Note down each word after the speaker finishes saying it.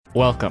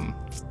Welcome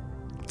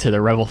to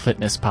the Rebel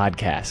Fitness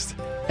Podcast,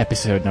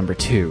 episode number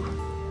 2.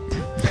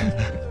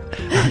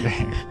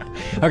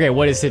 Okay,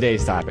 what is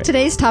today's topic?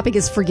 Today's topic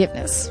is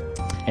forgiveness.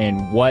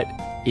 And what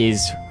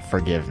is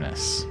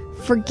forgiveness?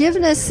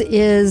 Forgiveness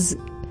is,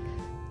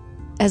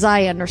 as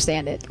I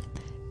understand it...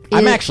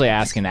 I'm actually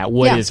asking that.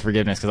 What Yeah. is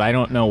forgiveness? Because I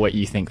don't know what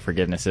you think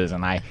forgiveness is,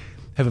 and I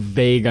have a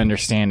vague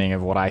understanding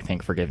of what I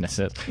think forgiveness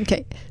is.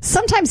 Okay.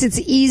 Sometimes it's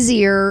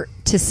easier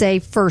to say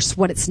first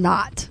what it's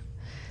not,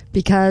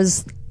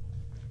 because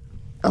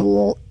a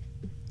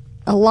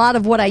lot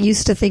of what I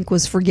used to think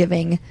was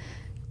forgiving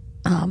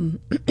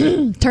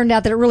turned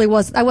out that it really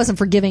was. I wasn't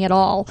forgiving at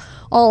all.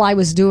 All I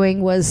was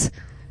doing was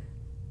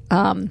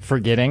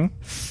Forgetting?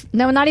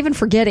 no, not even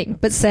forgetting,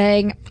 but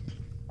saying,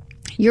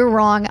 "You're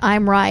wrong.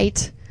 I'm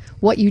right.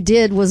 What you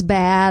did was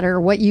bad, or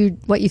what you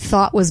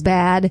thought was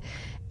bad,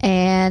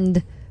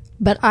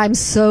 but I'm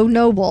so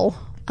noble.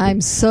 I'm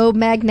so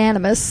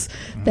magnanimous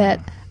that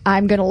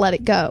I'm going to let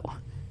it go."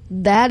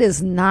 That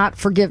is not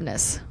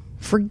forgiveness.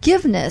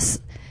 Forgiveness,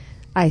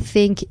 I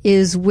think,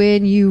 is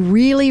when you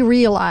really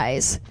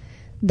realize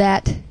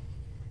that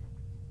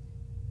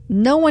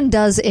no one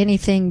does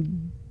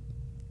anything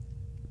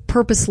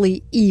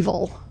purposely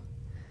evil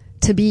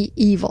to be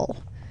evil.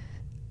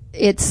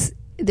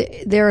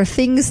 There are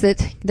things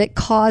that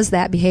cause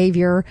that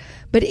behavior,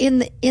 but in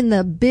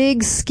the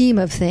big scheme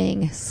of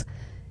things,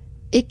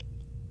 it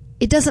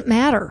doesn't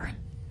matter.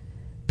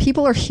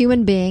 People are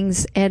human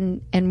beings,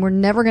 and we're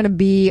never going to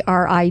be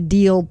our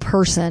ideal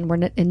person.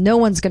 And no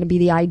one's going to be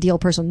the ideal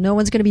person. No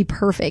one's going to be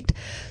perfect.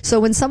 So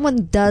when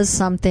someone does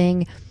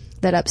something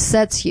that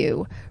upsets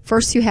you,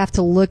 first you have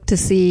to look to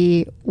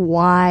see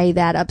why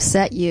that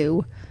upset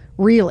you.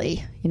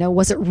 Really,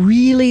 was it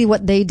really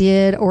what they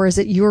did, or is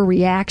it your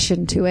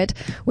reaction to it,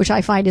 which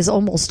I find is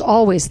almost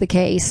always the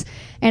case.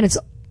 And it's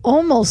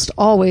almost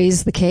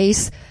always the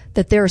case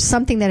that there is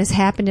something that has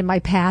happened in my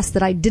past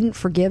that I didn't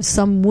forgive,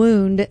 some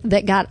wound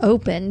that got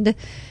opened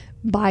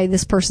by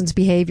this person's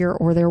behavior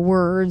or their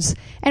words,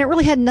 and it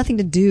really had nothing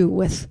to do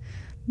with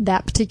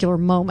that particular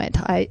moment.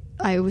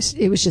 It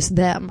was just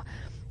them.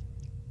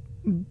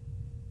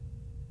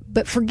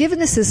 But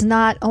forgiveness is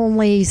not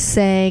only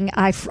saying,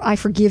 I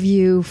forgive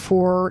you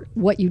for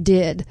what you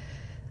did,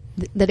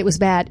 that it was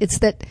bad. It's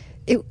that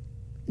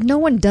no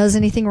one does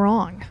anything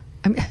wrong.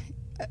 I mean,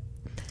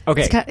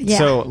 Okay, yeah.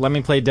 So let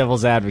me play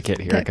devil's advocate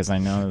here, Okay. because I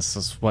know this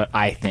is what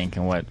I think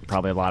and what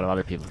probably a lot of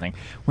other people think.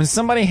 When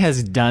somebody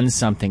has done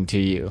something to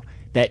you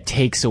that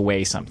takes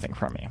away something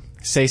from you,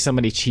 say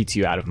somebody cheats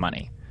you out of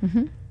money,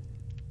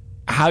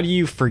 how do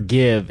you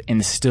forgive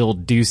and still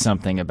do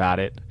something about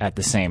it at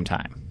the same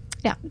time?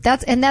 Yeah,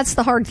 that's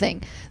the hard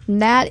thing.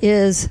 And that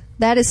is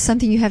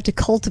something you have to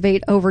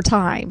cultivate over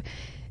time.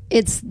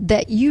 It's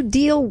that you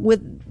deal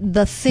with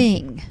the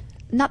thing,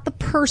 not the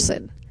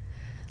person.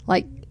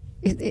 Like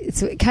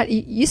it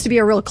used to be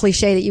a real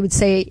cliche that you would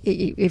say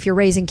if you're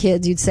raising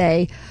kids, you'd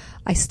say,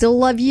 "I still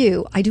love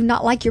you. I do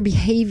not like your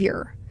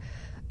behavior."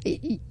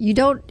 You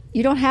don't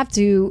have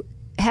to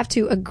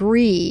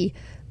agree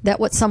that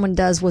what someone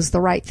does was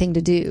the right thing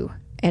to do,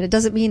 and it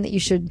doesn't mean that you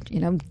should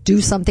do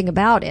something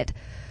about it.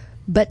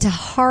 But to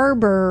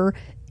harbor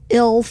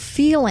ill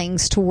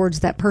feelings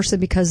towards that person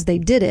because they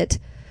did it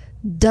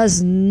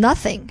does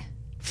nothing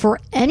for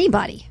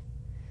anybody.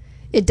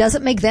 It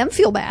doesn't make them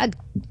feel bad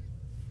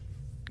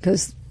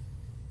because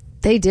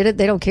they did it.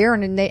 They don't care,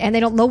 and they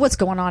don't know what's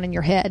going on in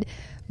your head.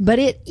 But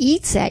it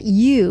eats at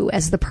you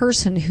as the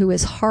person who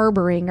is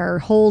harboring or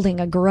holding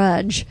a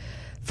grudge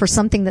for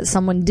something that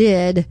someone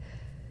did,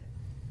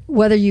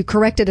 whether you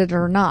corrected it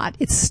or not.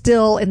 It's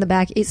still in the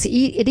back. It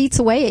eats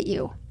away at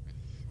you.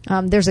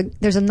 There's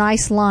a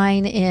nice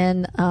line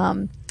in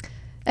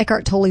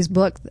Eckhart Tolle's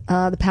book,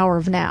 The Power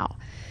of Now.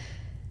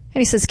 And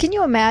he says, "Can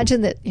you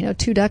imagine that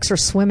two ducks are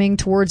swimming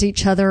towards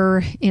each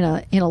other in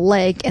a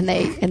lake, and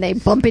they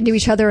bump into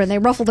each other, and they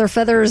ruffle their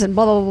feathers, and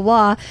blah blah blah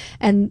blah,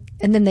 and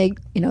then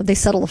they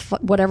settle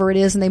whatever it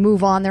is, and they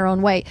move on their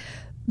own way.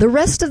 The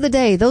rest of the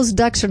day, those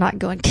ducks are not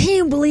going, 'Can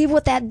you believe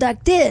what that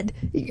duck did?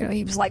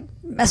 He was like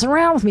messing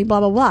around with me, blah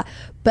blah blah.'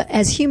 But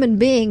as human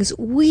beings,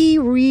 we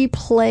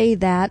replay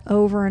that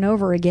over and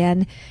over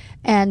again,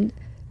 and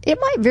it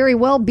might very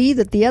well be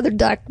that the other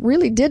duck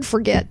really did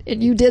forget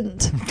and you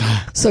didn't.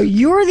 So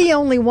you're the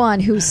only one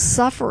who's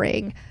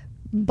suffering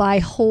by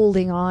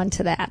holding on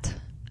to that."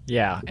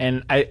 Yeah,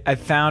 and I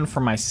found for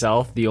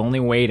myself the only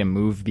way to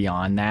move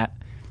beyond that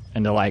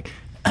and to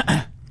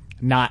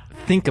not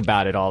think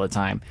about it all the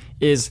time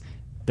is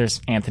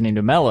there's Anthony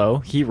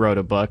DeMello. He wrote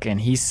a book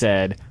and he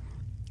said,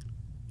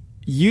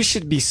 you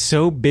should be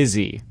so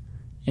busy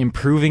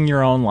improving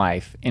your own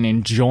life and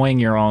enjoying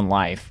your own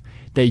life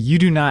that you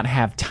do not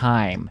have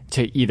time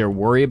to either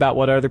worry about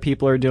what other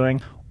people are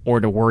doing or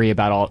to worry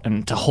about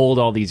and to hold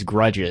all these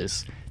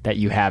grudges that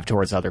you have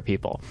towards other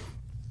people.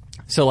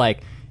 So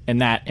in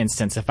that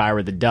instance, if I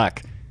were the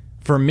duck,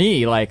 for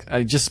me,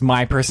 just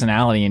my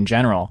personality in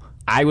general,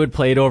 I would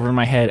play it over in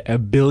my head a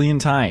billion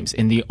times.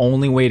 And the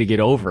only way to get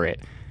over it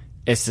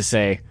is to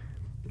say,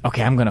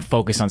 okay, I'm going to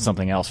focus on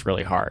something else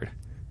really hard.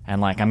 and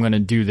like I'm going to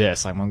do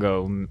this. I'm going to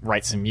go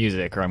write some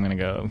music, or I'm going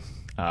to go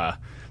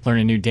learn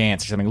a new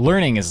dance or something.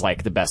 Learning is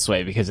like the best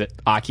way because it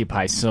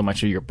occupies so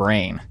much of your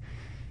brain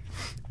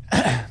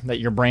that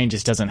your brain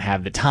just doesn't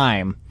have the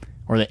time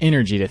or the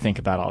energy to think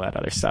about all that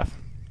other stuff.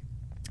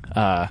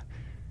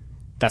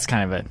 That's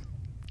kind of a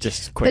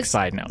just quick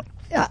side note.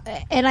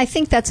 And I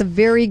think that's a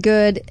very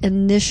good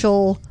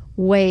initial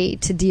way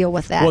to deal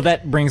with that. Well,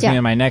 that brings me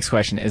to my next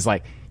question is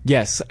like,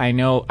 yes, I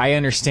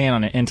understand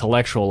on an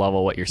intellectual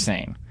level what you're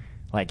saying.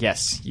 Like,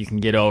 yes, you can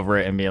get over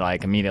it and be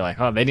like immediately like,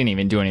 oh, they didn't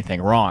even do anything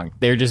wrong.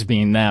 They're just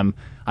being them.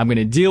 I'm going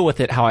to deal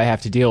with it how I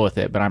have to deal with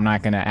it, but I'm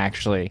not going to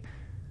actually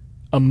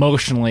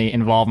emotionally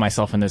involve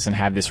myself in this and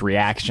have this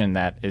reaction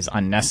that is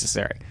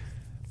unnecessary.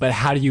 But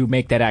how do you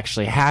make that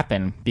actually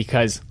happen?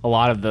 Because a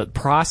lot of the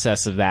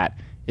process of that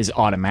is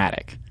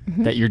automatic.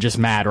 That you're just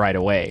mad right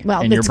away,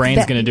 and your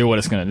brain's going to do what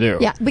it's going to do.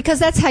 Yeah, because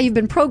that's how you've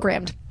been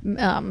programmed.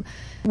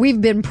 We've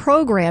been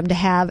programmed to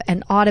have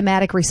an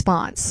automatic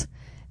response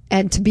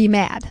and to be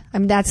mad. I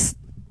mean, that's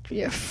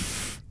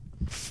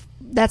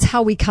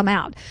how we come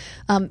out.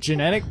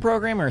 Genetic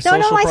program or social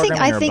program, I think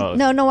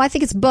I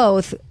think it's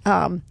both.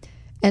 And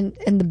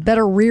the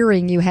better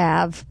rearing you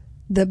have,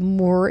 the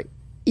more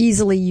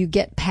easily you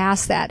get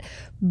past that.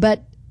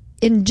 But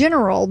in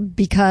general,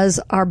 because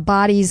our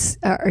bodies,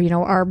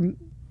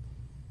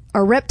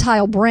 our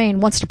reptile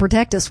brain wants to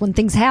protect us when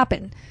things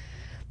happen.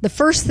 The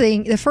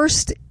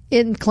first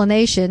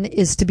inclination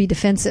is to be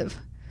defensive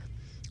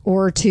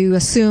or to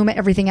assume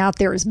everything out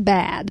there is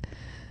bad.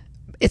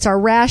 It's our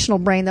rational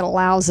brain that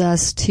allows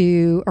us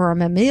to, or our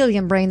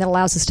mammalian brain that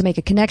allows us to make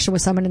a connection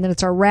with someone. And then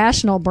it's our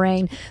rational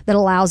brain that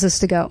allows us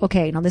to go,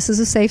 okay, now this is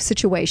a safe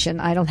situation.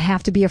 I don't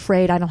have to be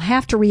afraid. I don't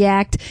have to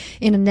react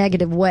in a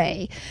negative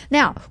way.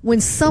 Now,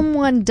 when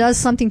someone does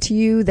something to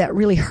you that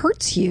really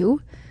hurts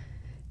you,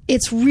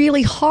 it's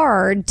really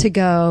hard to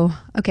go,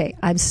 okay,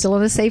 I'm still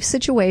in a safe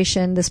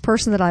situation. This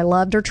person that I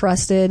loved or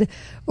trusted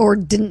or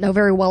didn't know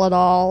very well at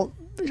all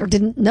or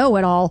didn't know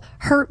at all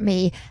hurt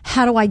me.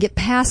 How do I get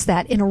past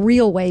that in a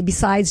real way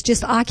besides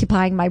just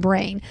occupying my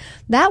brain?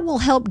 That will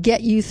help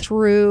get you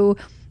through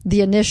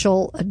the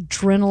initial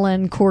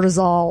adrenaline,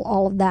 cortisol,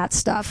 all of that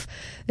stuff.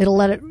 It'll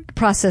let it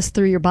process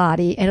through your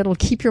body and it'll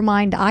keep your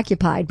mind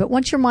occupied. But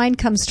once your mind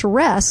comes to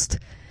rest,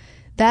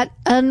 that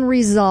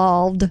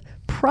unresolved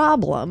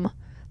problem,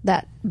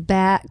 that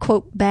bad,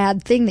 quote,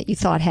 bad thing that you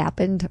thought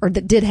happened or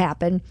that did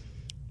happen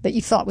that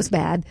you thought was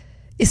bad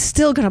is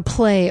still going to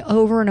play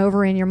over and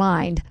over in your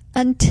mind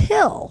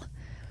until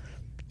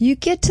you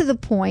get to the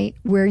point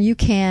where you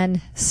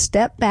can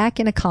step back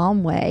in a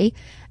calm way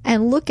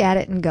and look at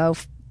it and go,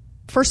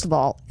 first of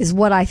all, is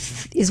what I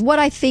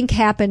think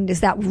happened, is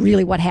that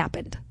really what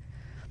happened?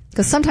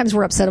 Because sometimes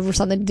we're upset over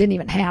something that didn't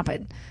even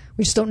happen.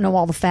 We just don't know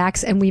all the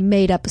facts and we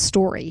made up a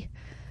story.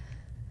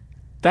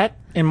 That,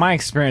 in my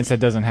experience, that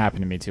doesn't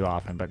happen to me too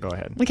often, but go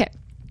ahead. Okay.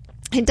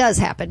 It does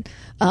happen.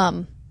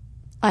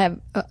 I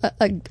have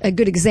a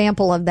good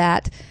example of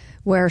that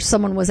where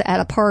someone was at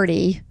a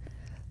party,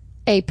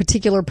 a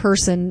particular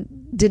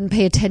person didn't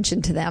pay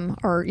attention to them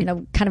or,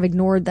 kind of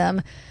ignored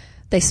them.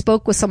 They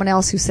spoke with someone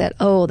else who said,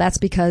 oh, that's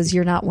because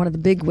you're not one of the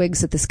big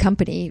wigs at this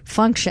company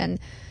function.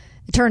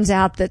 It turns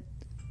out that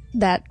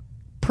that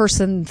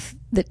person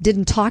that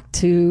didn't talk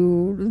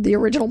to the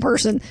original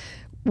person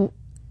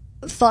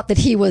thought that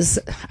he was,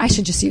 I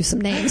should just use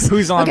some names.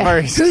 Who's on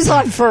first? Who's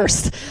on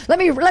first? Let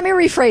me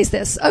rephrase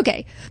this.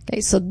 Okay,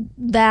 so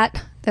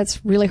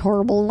that's really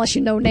horrible. Unless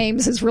you know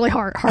names, it's really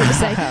hard to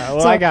say.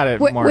 Well, so I got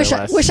it more or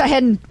less. Wish I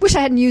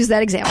hadn't used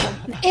that example.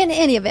 In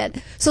any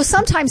event, so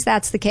sometimes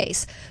that's the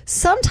case.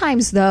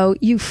 Sometimes though,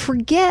 you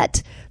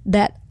forget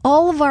that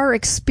all of our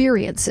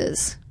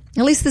experiences,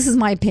 at least this is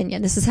my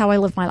opinion, this is how I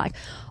live my life.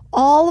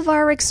 All of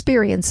our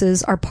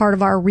experiences are part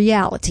of our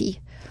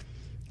reality,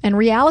 and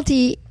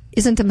reality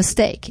isn't a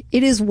mistake.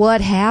 It is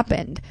what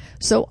happened.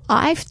 So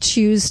I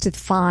choose to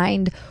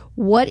find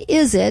what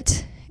is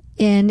it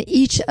in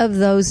each of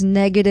those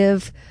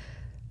negative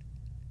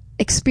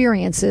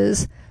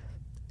experiences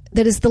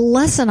that is the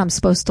lesson I'm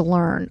supposed to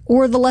learn,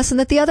 or the lesson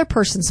that the other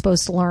person's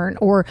supposed to learn,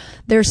 or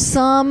there's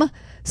some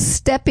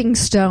stepping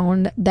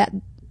stone that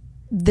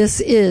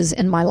this is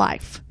in my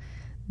life.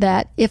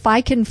 That if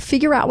I can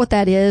figure out what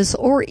that is,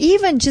 or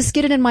even just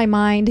get it in my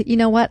mind, you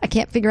know what, I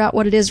can't figure out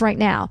what it is right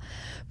now,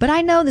 but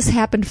I know this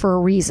happened for a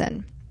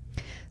reason.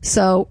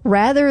 So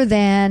rather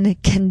than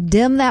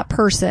condemn that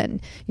person,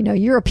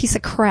 you're a piece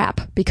of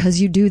crap because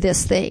you do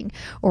this thing,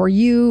 or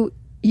you're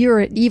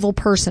an evil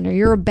person, or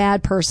you're a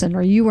bad person,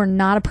 or you are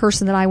not a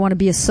person that I want to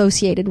be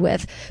associated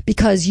with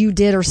because you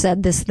did or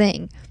said this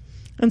thing.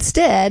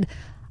 Instead,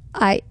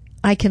 I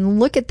can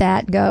look at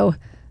that and go,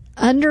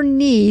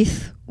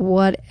 underneath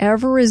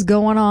whatever is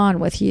going on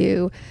with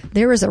you,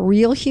 there is a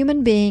real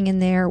human being in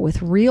there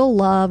with real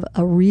love,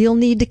 a real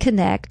need to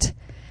connect.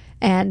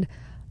 And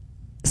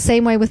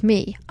same way with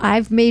me.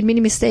 I've made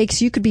many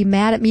mistakes. You could be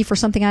mad at me for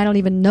something I don't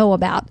even know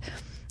about.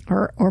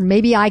 Or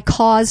maybe I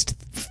caused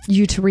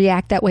you to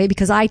react that way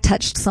because I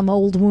touched some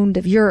old wound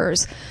of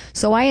yours.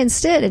 So I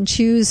instead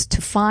choose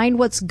to find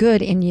what's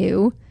good in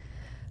you,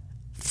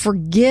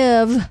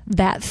 forgive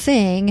that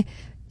thing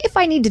if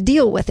I need to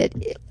deal with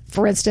it.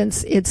 For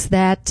instance, it's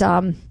that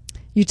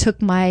you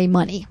took my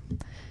money.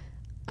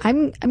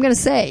 I'm going to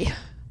say,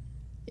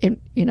 in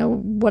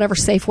whatever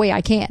safe way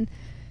I can,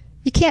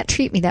 you can't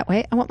treat me that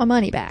way. I want my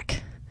money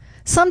back.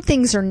 Some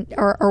things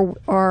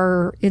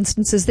are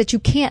instances that you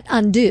can't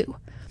undo.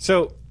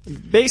 So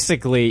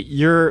basically,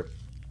 your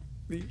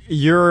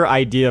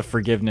idea of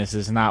forgiveness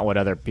is not what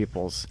other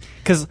people's,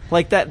 because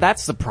like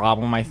that's the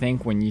problem. I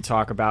think when you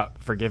talk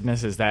about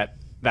forgiveness, is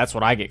that's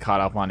what I get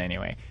caught up on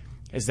anyway,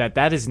 is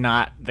that is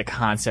not the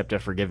concept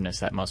of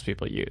forgiveness that most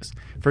people use.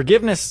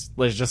 Forgiveness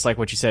is just like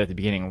what you said at the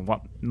beginning.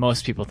 What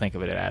most people think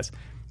of it as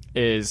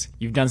is,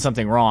 you've done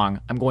something wrong,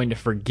 I'm going to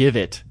forgive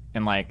it,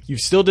 and like, you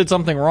still did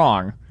something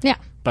wrong, yeah,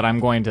 but I'm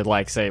going to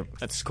like say,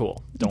 that's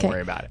cool, don't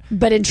worry about it.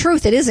 But in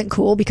truth, it isn't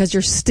cool, because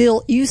you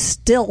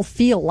still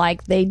feel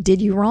like they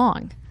did you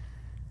wrong.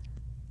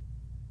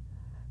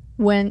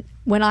 When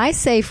I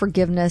say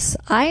forgiveness,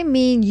 I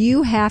mean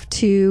you have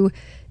to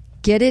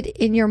get it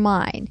in your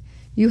mind.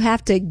 You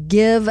have to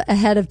give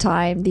ahead of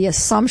time the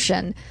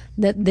assumption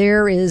that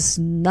there is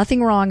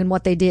nothing wrong in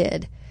what they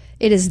did.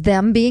 It is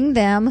them being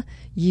them,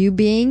 you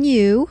being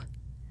you,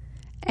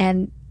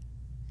 and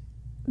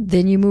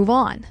then you move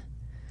on.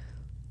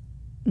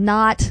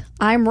 Not,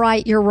 I'm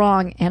right, you're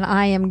wrong, and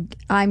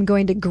I'm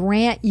going to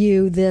grant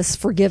you this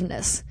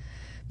forgiveness.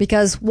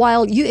 Because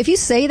if you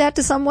say that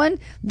to someone,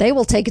 they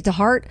will take it to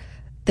heart.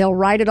 They'll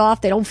write it off.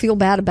 They don't feel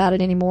bad about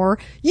it anymore.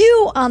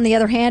 You, on the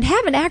other hand,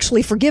 haven't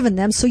actually forgiven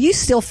them, so you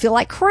still feel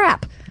like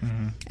crap.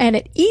 Mm-hmm. And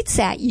it eats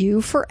at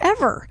you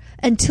forever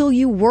until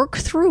you work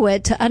through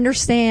it to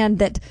understand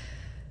that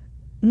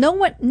no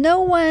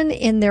one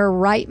in their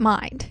right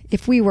mind,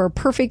 if we were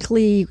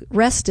perfectly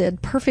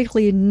rested,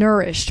 perfectly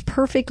nourished,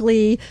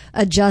 perfectly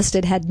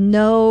adjusted, had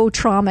no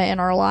trauma in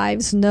our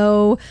lives,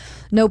 no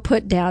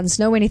put downs,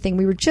 no anything.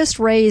 We were just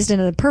raised in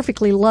a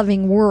perfectly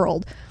loving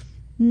world.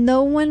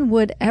 No one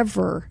would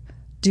ever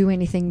do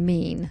anything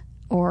mean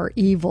or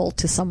evil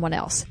to someone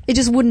else. It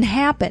just wouldn't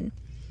happen.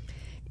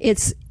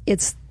 It's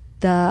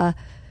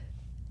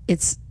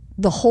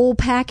the whole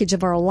package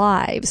of our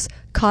lives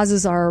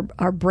causes our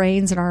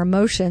brains and our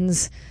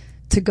emotions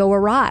to go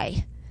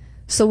awry.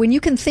 So when you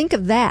can think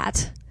of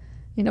that,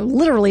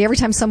 literally every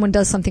time someone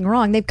does something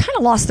wrong, they've kind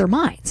of lost their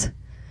minds.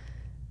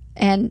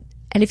 And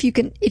if you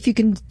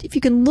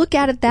can look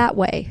at it that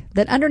way,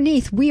 that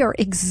underneath we are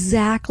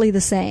exactly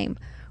the same.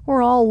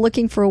 We're all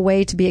looking for a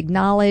way to be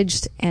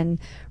acknowledged and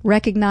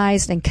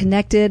recognized and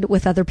connected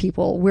with other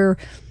people. We're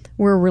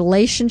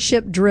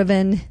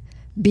relationship-driven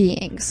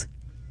beings.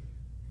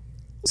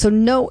 So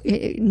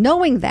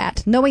knowing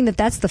that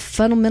that's the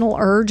fundamental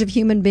urge of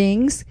human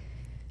beings,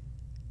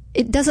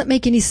 it doesn't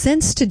make any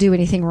sense to do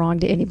anything wrong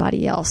to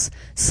anybody else.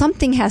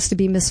 Something has to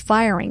be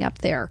misfiring up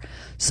there.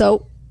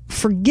 So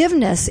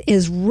forgiveness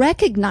is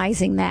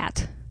recognizing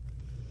that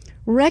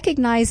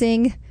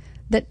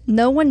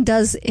no one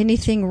does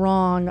anything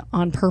wrong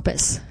on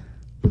purpose.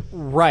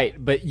 Right,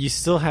 but you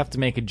still have to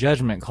make a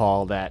judgment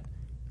call that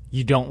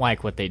you don't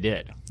like what they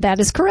did.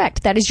 That is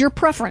correct. That is your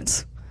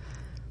preference.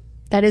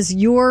 That is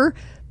your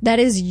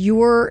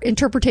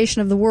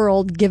interpretation of the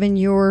world, given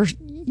your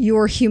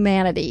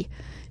humanity,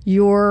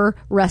 your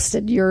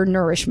rested, your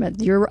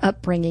nourishment, your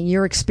upbringing,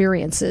 your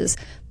experiences.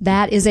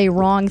 That is a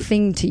wrong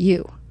thing to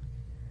you.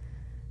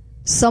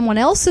 Someone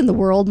else in the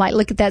world might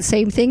look at that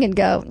same thing and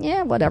go,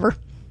 yeah, whatever.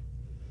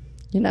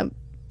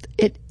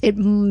 It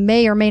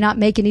may or may not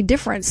make any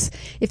difference.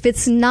 If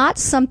it's not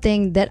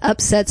something that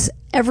upsets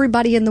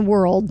everybody in the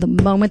world the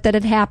moment that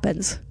it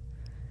happens,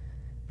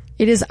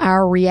 it is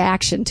our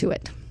reaction to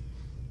it.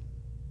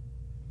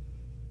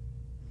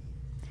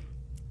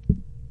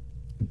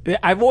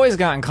 I've always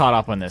gotten caught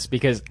up on this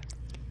because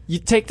you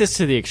take this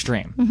to the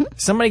extreme. Mm-hmm.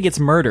 Somebody gets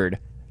murdered.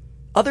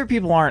 Other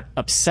people aren't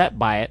upset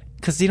by it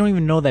because they don't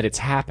even know that it's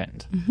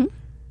happened. Mm-hmm.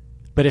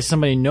 But if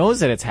somebody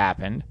knows that it's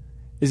happened,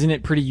 isn't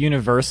it pretty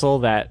universal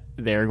that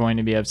they're going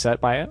to be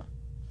upset by it?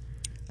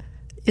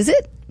 Is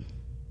it?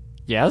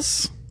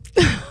 Yes.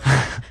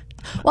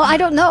 Well, I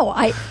don't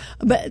know.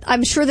 But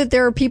I'm sure that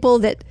there are people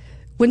that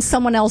when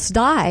someone else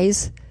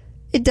dies,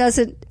 it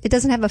doesn't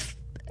have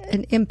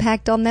an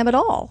impact on them at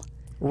all.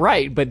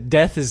 Right, but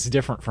death is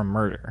different from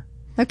murder.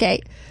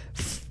 Okay.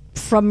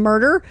 From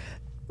murder?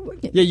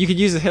 Yeah, you could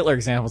use the Hitler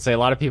example and say a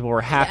lot of people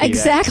were happy.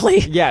 Exactly.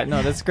 Yeah,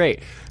 no, that's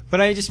great. But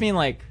I just mean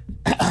I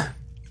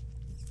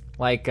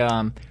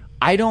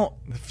don't,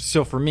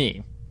 so for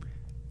me,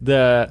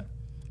 at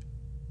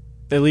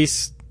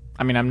least,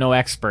 I mean, I'm no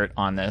expert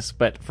on this,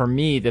 but for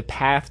me, the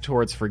path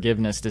towards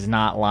forgiveness does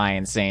not lie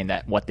in saying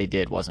that what they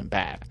did wasn't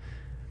bad.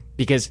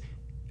 Because,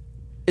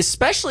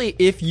 especially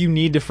if you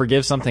need to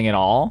forgive something at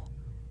all,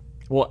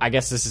 well, I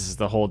guess this is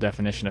the whole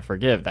definition of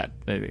forgive that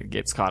it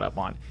gets caught up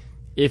on.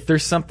 If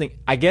there's something,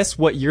 I guess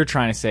what you're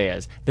trying to say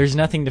is there's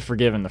nothing to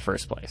forgive in the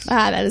first place.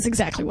 That is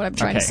exactly what I'm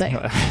trying to say.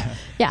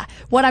 Yeah.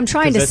 What I'm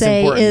trying to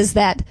say is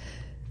that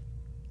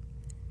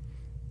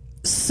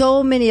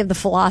so many of the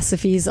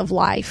philosophies of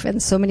life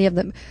and so many of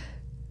them,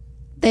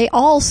 they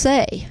all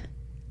say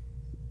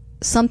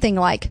something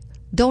like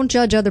don't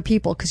judge other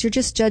people, because you're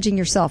just judging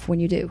yourself when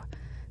you do.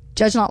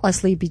 Judge not,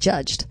 lest ye be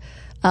judged.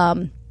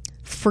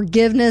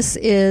 Forgiveness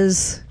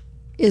is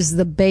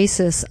the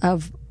basis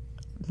of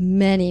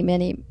many,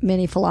 many,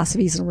 many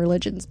philosophies and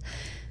religions.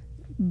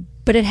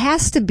 But it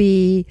has to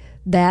be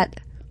that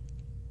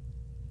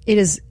it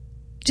is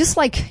just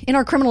like in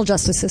our criminal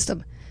justice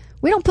system.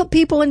 We don't put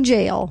people in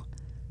jail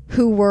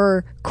who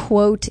were,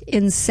 quote,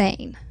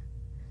 insane,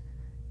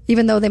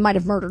 even though they might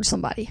have murdered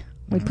somebody.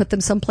 We put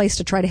them someplace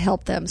to try to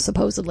help them,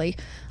 supposedly,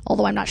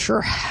 although I'm not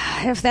sure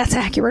if that's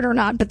accurate or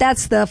not. But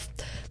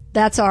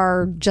that's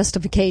our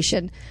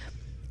justification.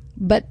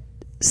 But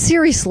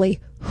seriously,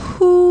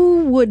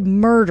 who would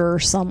murder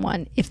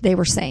someone if they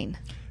were sane?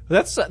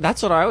 That's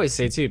what I always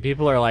say too.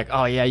 People are like,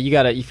 "Oh yeah,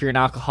 if you're an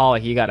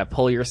alcoholic, you gotta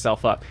pull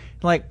yourself up."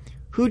 Like,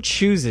 who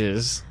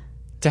chooses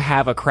to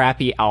have a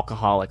crappy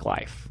alcoholic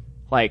life?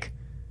 Like,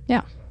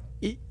 yeah.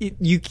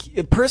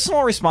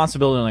 Personal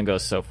responsibility only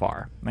goes so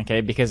far,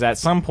 okay? Because at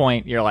some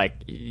point you're like,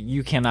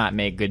 you cannot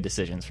make good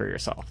decisions for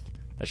yourself.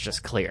 That's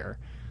just clear,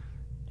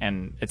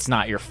 and it's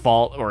not your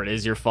fault, or it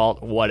is your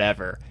fault,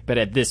 whatever. But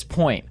at this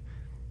point,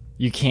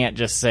 you can't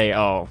just say,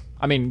 "Oh,"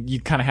 I mean,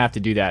 you kind of have to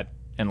do that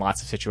in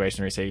lots of situations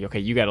where you say, "Okay,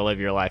 you got to live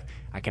your life.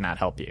 I cannot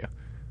help you."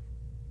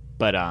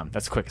 But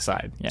that's a quick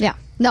aside. Yeah.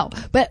 No,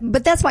 but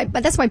that's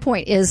my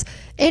point is,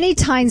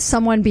 anytime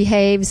someone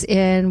behaves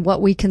in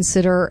what we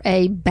consider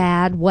a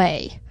bad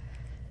way,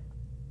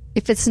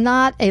 if it's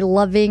not a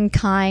loving,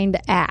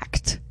 kind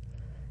act,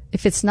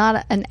 if it's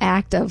not an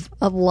act of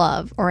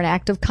love or an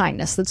act of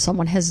kindness that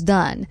someone has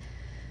done,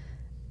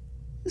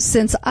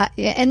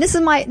 and this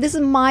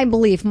is my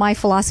belief, my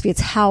philosophy, it's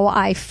how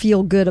I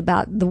feel good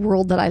about the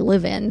world that I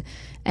live in,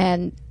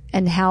 and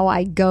how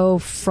I go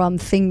from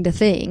thing to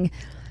thing.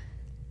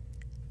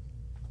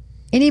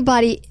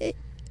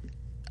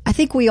 I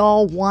think we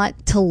all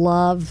want to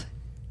love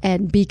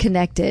and be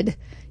connected.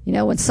 You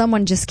know, when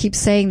someone just keeps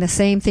saying the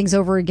same things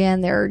over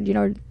again, they're,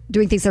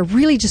 doing things, they're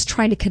really just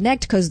trying to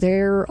connect because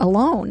they're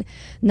alone.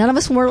 None of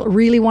us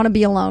really want to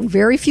be alone.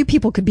 Very few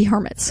people could be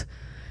hermits.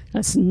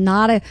 It's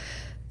not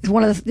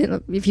one of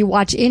the, if you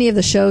watch any of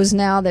the shows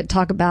now that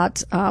talk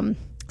about,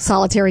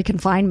 solitary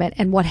confinement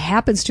and what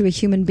happens to a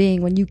human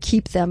being when you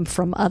keep them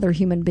from other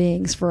human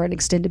beings for an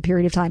extended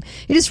period of time,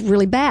 it is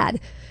really bad.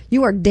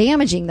 You are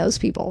damaging those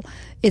people.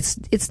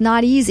 It's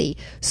not easy.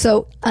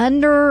 So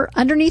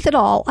underneath it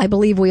all, I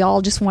believe we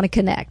all just want to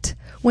connect.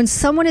 When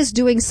someone is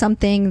doing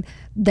something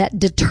that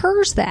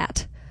deters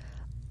that,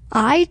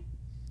 I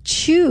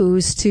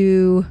choose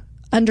to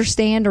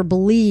understand or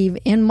believe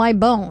in my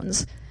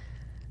bones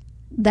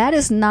that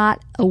is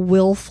not a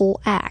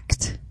willful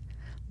act.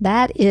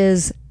 That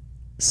is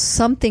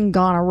something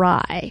gone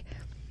awry.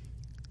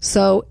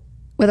 So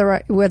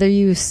I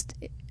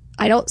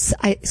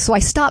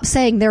stop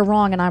saying they're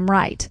wrong and I'm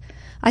right.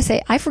 I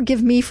say, I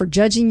forgive me for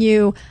judging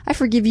you. I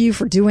forgive you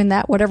for doing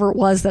that, whatever it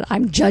was that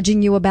I'm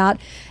judging you about,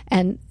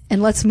 and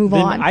let's move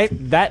on.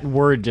 That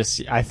word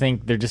I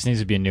think there just needs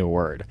to be a new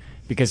word,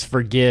 because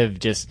forgive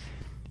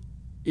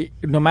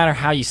no matter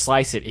how you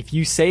slice it, if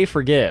you say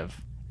forgive,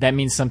 that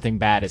means something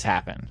bad has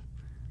happened.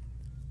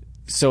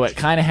 So it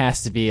kind of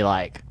has to be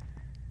like,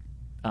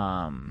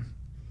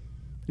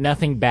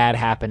 nothing bad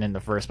happened in the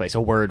first place.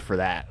 A word for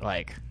that.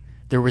 Like,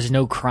 there was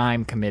no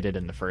crime committed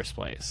in the first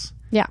place.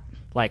 Yeah.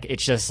 Like,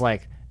 it's just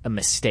like a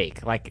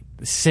mistake. Like,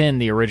 sin,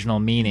 the original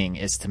meaning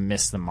is to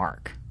miss the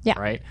mark. Yeah.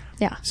 Right?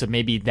 Yeah. So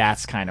maybe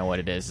that's kind of what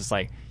it is. It's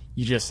like,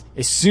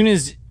 as soon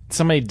as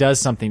somebody does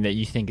something that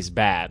you think is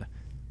bad,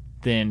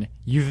 then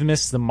you've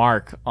missed the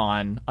mark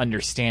on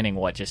understanding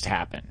what just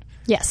happened.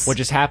 Yes. What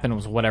just happened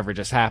was whatever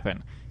just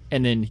happened.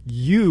 And then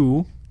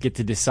you get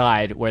to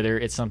decide whether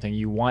it's something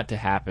you want to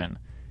happen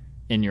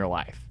in your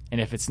life.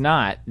 And if it's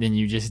not, then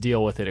you just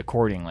deal with it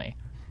accordingly.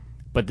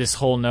 But this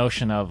whole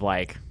notion of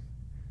like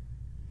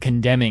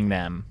condemning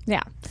them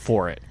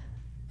for it.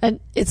 And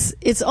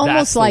it's almost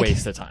that's like a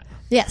waste of time.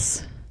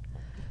 Yes.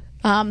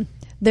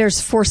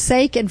 There's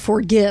forsake and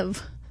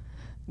forgive,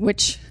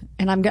 which,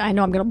 and I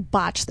know I'm going to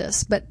botch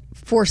this, but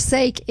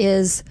forsake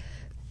is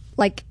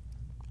like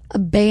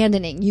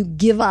abandoning. You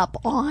give up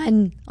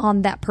on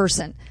that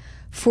person.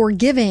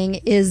 Forgiving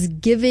is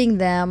giving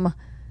them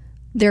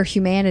their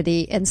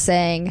humanity and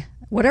saying,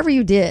 whatever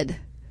you did,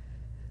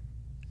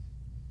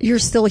 you're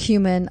still a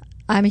human.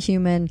 I'm a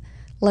human.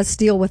 Let's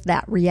deal with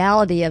that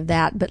reality of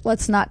that. But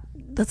let's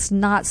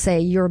not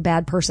say you're a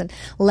bad person.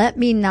 Let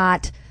me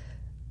not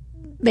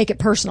make it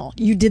personal.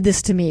 You did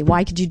this to me.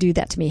 Why could you do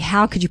that to me?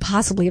 How could you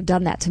possibly have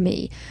done that to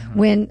me?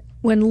 Mm-hmm.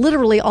 When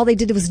literally all they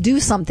did was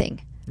do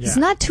something. Yeah. It's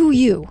not to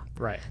you.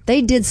 Right.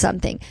 They did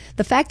something.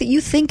 The fact that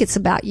you think it's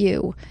about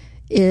you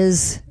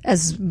is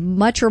as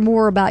much or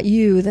more about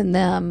you than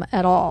them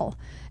at all.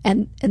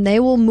 And they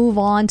will move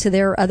on to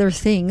their other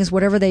things,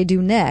 whatever they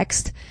do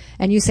next.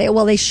 And you say,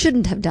 well, they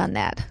shouldn't have done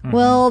that. Mm-hmm.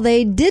 Well,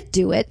 they did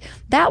do it.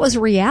 That was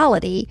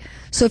reality.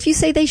 So if you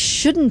say they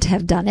shouldn't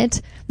have done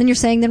it, then you're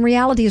saying then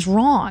reality is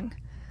wrong.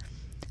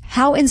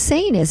 How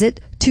insane is it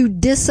to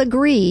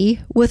disagree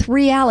with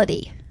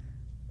reality?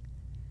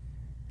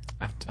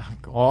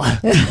 well,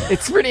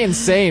 it's pretty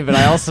insane, but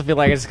I also feel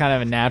like it's kind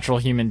of a natural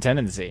human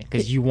tendency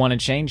because you want to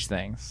change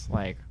things.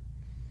 Like,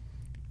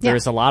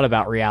 there's a lot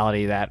about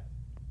reality that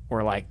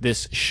we're like,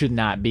 this should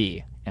not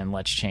be, and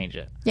let's change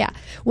it. Yeah.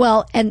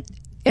 Well, and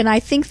I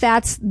think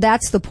that's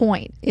the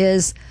point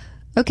is,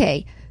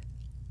 okay,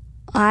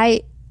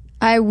 I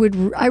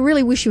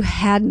really wish you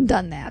hadn't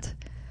done that.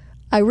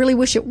 I really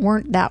wish it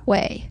weren't that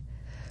way.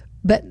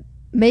 But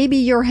maybe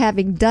your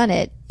having done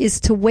it is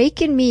to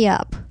waken me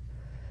up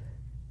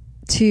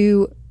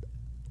to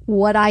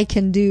what I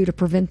can do to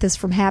prevent this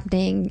from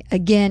happening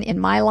again in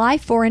my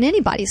life or in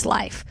anybody's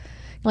life.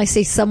 Like,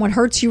 say someone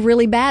hurts you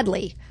really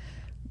badly,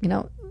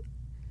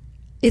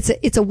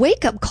 it's a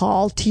wake up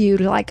call to you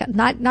to like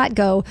not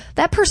go,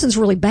 that person's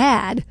really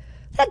bad.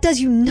 That does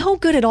you no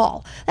good at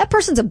all. That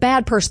person's a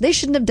bad person. They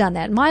shouldn't have done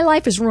that. My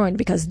life is ruined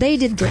because they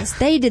did this,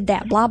 they did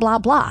that, blah, blah,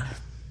 blah.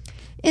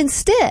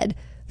 Instead,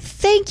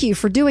 thank you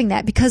for doing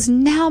that because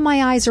now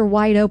my eyes are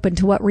wide open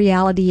to what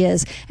reality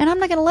is. And I'm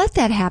not going to let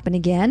that happen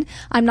again.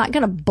 I'm not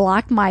going to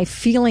block my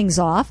feelings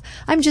off.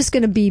 I'm just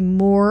going to be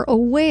more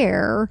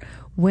aware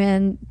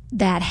when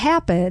that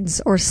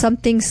happens or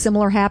something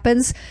similar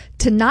happens,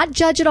 to not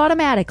judge it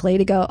automatically,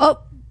 to go,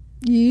 oh,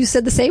 you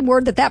said the same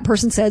word that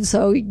person said,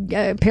 so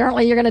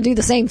apparently you're going to do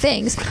the same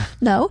things.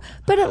 No,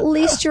 but at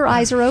least your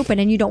eyes are open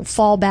and you don't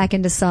fall back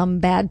into some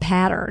bad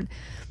pattern.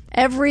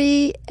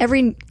 Every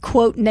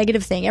quote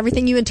negative thing,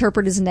 everything you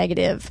interpret as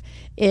negative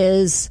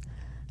is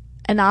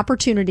an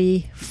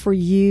opportunity for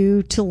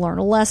you to learn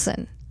a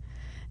lesson.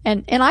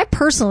 And I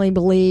personally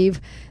believe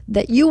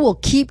that you will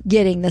keep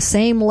getting the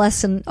same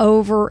lesson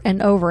over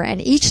and over,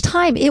 and each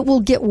time it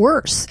will get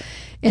worse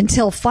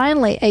until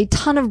finally a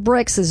ton of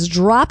bricks is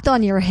dropped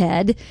on your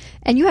head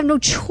and you have no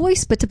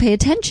choice but to pay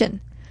attention.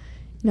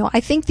 I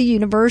think the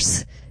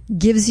universe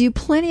gives you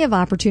plenty of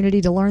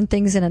opportunity to learn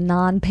things in a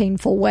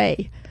non-painful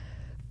way.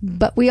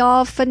 But we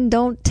often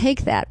don't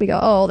take that. We go,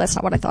 oh, that's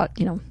not what I thought.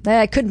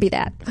 That couldn't be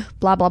that.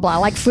 Blah, blah, blah.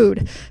 Like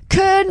food.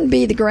 Couldn't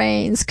be the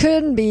grains.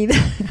 Couldn't be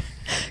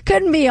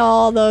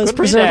all those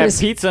preservatives.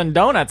 Couldn't be that pizza and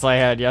donuts I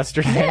had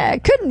yesterday. Yeah,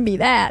 it couldn't be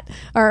that.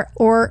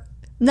 Or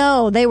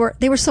no, they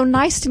were so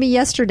nice to me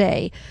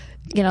yesterday.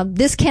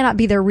 This cannot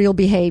be their real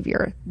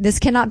behavior. This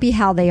cannot be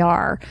how they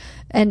are.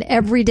 And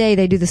every day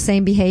they do the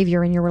same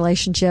behavior in your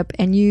relationship,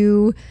 and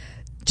you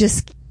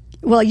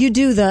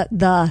do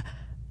the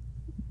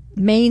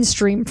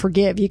mainstream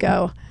forgive. You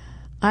go,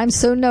 I'm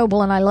so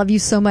noble and I love you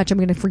so much, I'm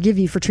going to forgive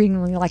you for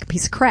treating me like a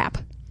piece of crap.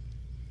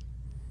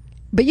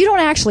 But you don't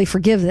actually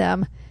forgive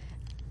them,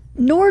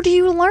 nor do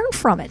you learn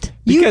from it.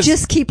 You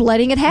just keep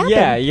letting it happen.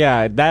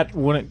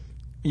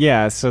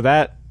 So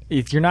that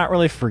if you're not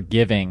really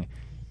forgiving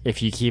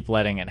if you keep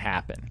letting it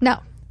happen. No.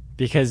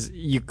 Because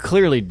you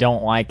clearly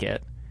don't like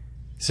it.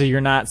 So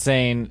you're not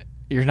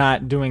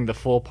doing the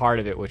full part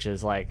of it, which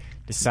is like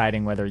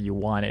deciding whether you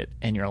want it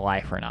in your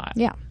life or not.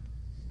 Yeah.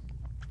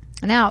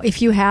 Now,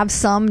 if you have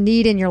some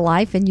need in your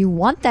life and you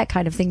want that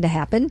kind of thing to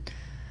happen,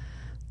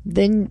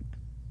 then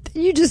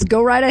you just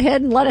go right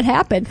ahead and let it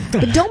happen.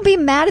 But don't be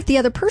mad at the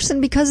other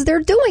person because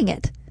they're doing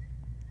it.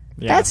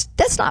 Yeah.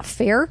 That's not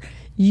fair.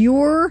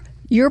 You're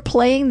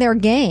playing their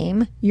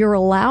game. You're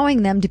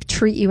allowing them to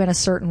treat you in a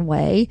certain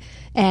way,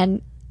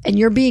 and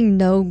you're being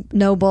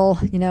noble.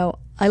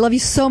 I love you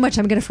so much,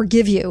 I'm going to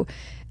forgive you.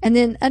 And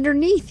then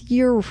underneath,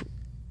 you're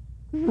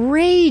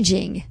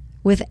raging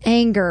with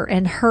anger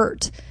and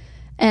hurt.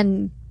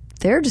 And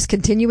they're just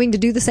continuing to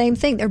do the same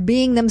thing. They're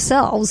being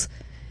themselves,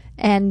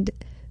 and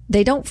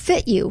they don't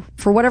fit you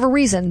for whatever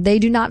reason. They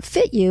do not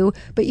fit you,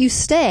 but you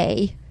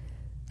stay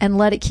and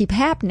let it keep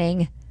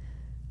happening.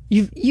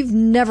 You've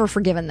never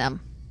forgiven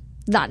them.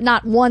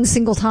 Not one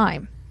single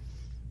time.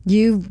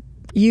 You've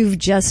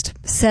just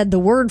said the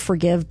word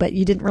forgive, but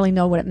you didn't really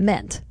know what it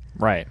meant.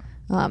 Right.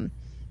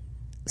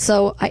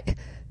 So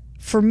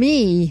for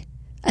me,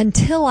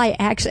 until I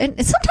actually,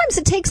 and sometimes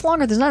it takes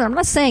longer than others. I'm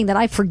not saying that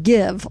I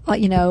forgive,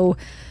 in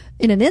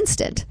an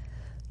instant,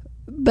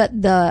 but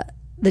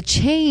the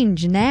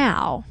change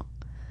now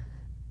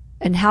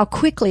and how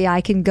quickly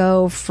I can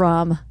go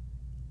from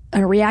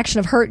a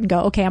reaction of hurt and go,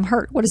 okay, I'm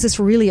hurt. What is this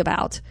really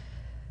about?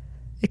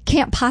 It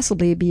can't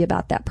possibly be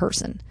about that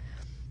person.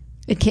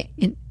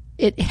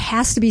 It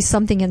has to be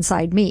something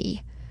inside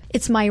me.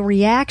 It's my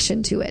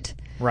reaction to it.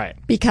 Right.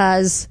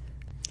 Because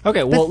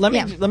okay, well, let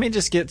me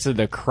just get to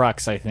the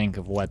crux, I think,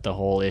 of what the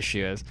whole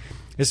issue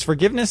is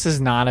forgiveness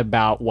is not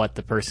about what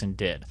the person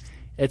did.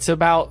 It's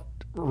about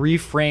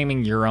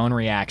reframing your own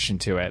reaction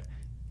to it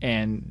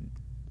and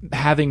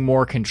having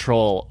more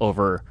control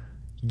over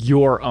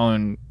your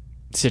own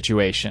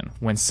situation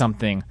when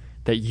something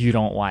that you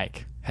don't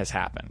like has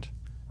happened,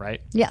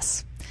 right?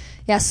 Yes.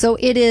 Yeah, so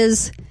it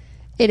is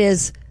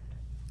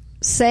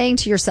saying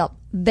to yourself,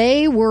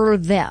 they were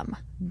them.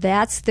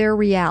 That's their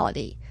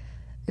reality.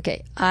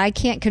 Okay, I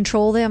can't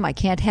control them. I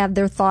can't have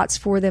their thoughts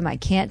for them. I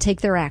can't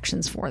take their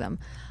actions for them.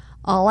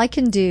 All I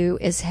can do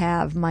is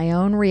have my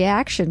own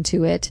reaction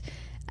to it,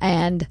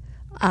 and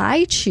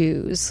I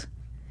choose,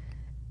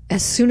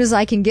 as soon as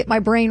I can get my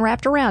brain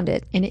wrapped around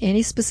it in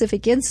any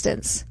specific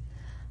instance,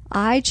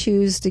 I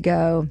choose to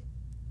go,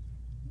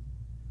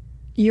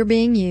 you're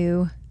being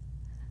you.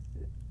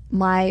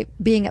 My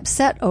being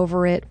upset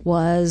over it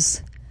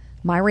was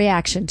my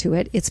reaction to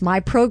it. It's my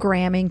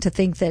programming to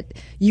think that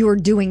you are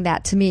doing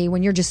that to me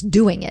when you're just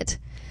doing it.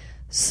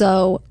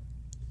 So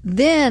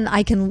then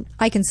I can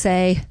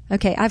say,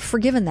 okay, I've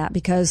forgiven that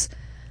because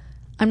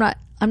I'm not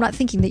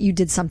thinking that you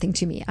did something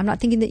to me. I'm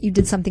not thinking that you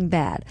did something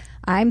bad.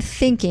 I'm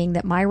thinking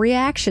that my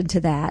reaction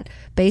to that,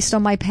 based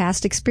on my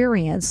past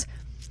experience,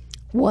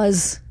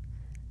 was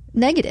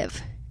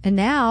negative. And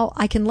now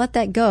I can let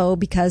that go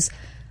because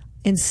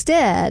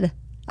instead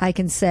I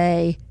can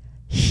say,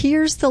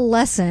 here's the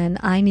lesson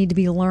I need to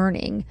be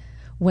learning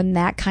when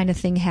that kind of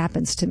thing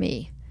happens to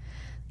me.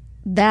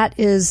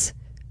 That's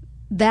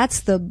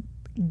the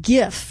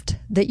gift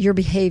that your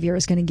behavior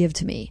is going to give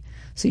to me.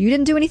 So you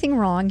didn't do anything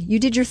wrong. You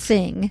did your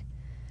thing.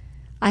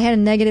 I had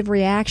a negative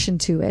reaction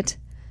to it.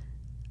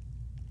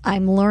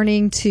 I'm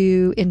learning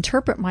to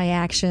interpret my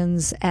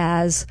actions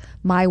as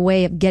my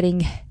way of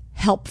getting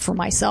help for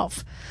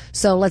myself.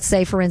 So let's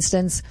say, for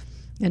instance,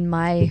 in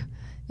my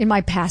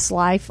past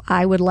life,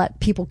 I would let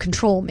people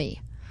control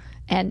me.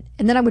 And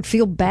then I would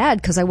feel bad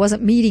because I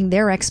wasn't meeting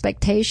their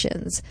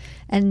expectations.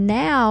 And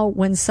now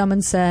when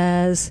someone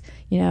says,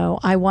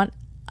 I want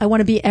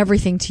to be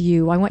everything to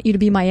you. I want you to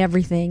be my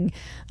everything.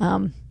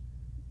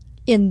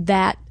 In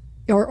that,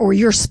 or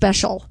you're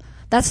special.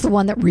 That's the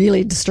one that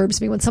really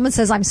disturbs me. When someone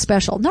says I'm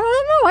special. No,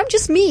 I'm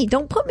just me.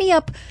 Don't put me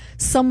up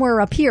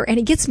somewhere up here. And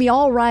it gets me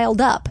all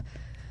riled up.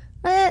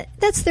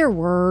 That's their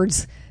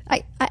words.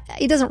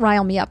 It doesn't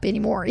rile me up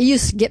anymore. It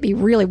used to get me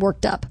really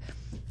worked up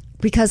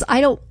because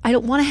I don't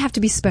want to have to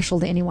be special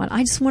to anyone.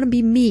 I just want to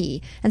be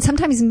me. And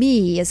sometimes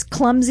me is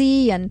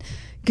clumsy and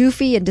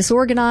goofy and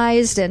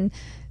disorganized and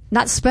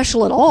not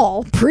special at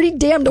all. Pretty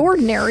damned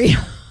ordinary.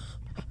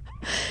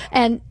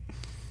 And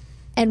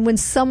when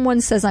someone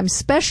says I'm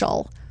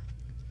special,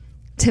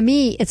 to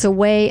me, it's a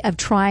way of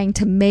trying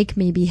to make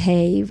me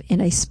behave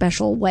in a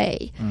special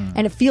way.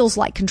 And it feels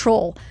like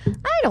control.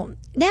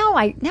 Now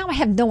I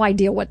have no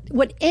idea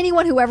what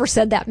anyone who ever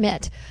said that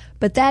meant.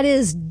 But that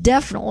is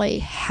definitely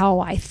how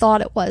I thought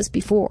it was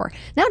before.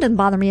 Now it doesn't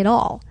bother me at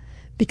all.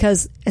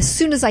 Because as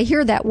soon as I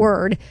hear that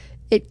word,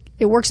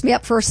 it works me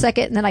up for a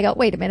second, and then I go,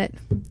 wait a minute.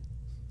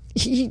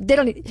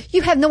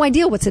 You have no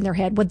idea what's in their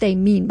head, what they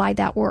mean by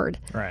that word.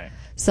 Right.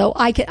 So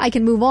I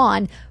can move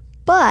on,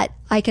 but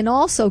I can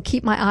also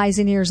keep my eyes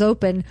and ears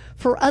open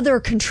for other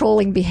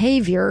controlling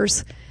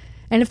behaviors.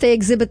 And if they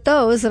exhibit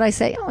those, then I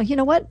say, oh, you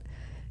know what?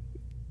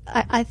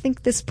 I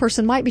think this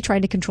person might be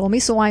trying to control me,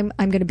 so I'm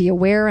going to be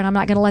aware, and I'm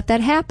not going to let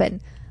that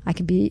happen. I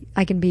can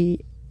be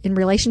in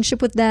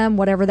relationship with them,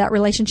 whatever that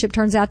relationship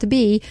turns out to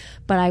be,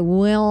 but I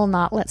will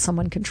not let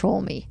someone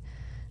control me.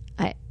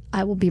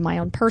 I will be my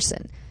own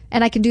person.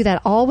 And I can do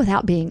that all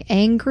without being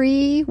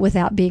angry,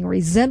 without being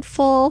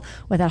resentful,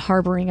 without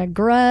harboring a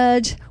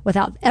grudge,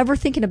 without ever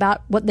thinking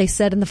about what they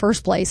said in the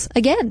first place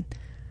again,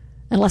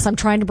 unless I'm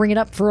trying to bring it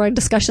up for a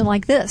discussion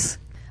like this.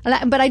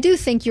 But I do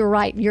think you're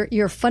right.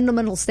 Your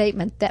fundamental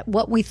statement that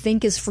what we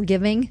think is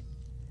forgiving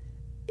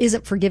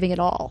isn't forgiving at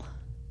all.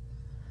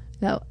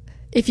 No,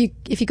 if you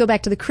go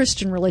back to the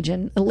Christian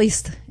religion, at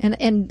least,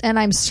 and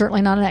I'm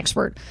certainly not an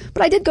expert,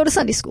 but I did go to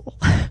Sunday school.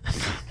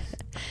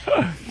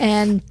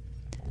 And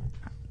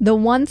the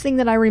one thing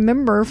that I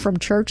remember from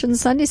church and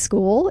Sunday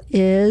school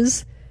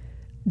is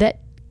that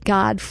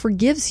God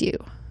forgives you.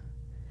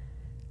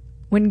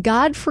 When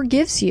God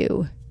forgives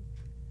you,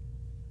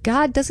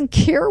 God doesn't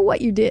care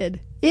what you did.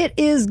 It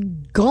is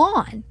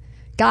gone.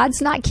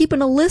 God's not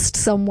keeping a list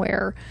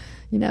somewhere,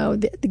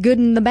 the good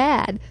and the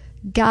bad.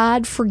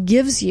 God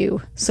forgives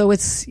you. So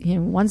it's,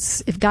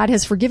 once, if God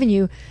has forgiven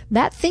you,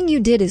 that thing you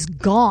did is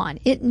gone.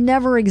 It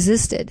never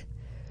existed.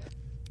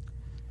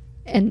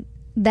 And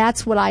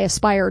that's what I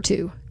aspire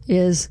to,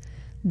 is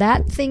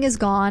that thing is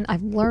gone.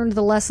 I've learned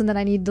the lesson that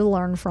I need to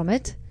learn from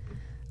it.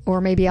 Or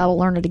maybe I will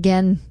learn it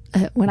again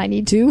when I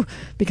need to,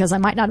 because I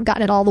might not have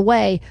gotten it all the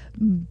way.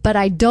 But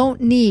I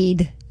don't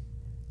need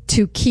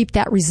to keep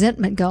that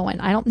resentment going.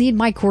 I don't need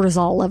my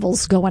cortisol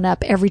levels going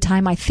up every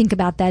time I think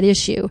about that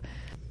issue.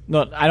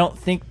 No, I don't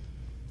think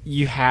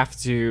you have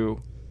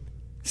to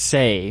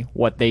say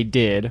what they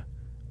did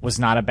was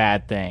not a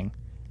bad thing,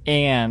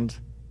 and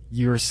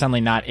you're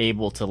suddenly not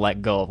able to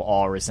let go of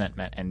all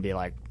resentment and be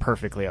like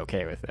perfectly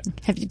okay with it.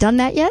 Have you done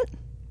that yet?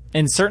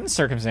 In certain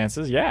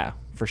circumstances, yeah,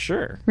 for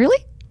sure.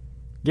 Really?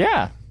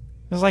 Yeah.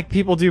 It's like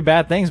people do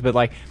bad things, but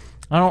like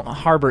I don't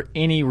harbor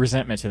any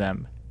resentment to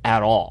them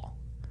at all.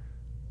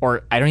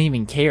 Or I don't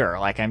even care.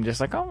 Like I'm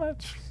just like, oh,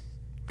 that's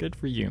good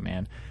for you,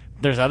 man.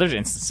 There's other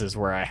instances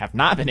where I have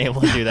not been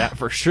able to do that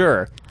for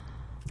sure.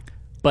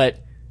 But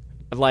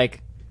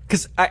like,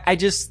 because I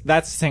just,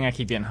 that's the thing I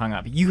keep getting hung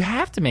up. You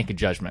have to make a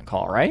judgment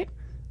call, right?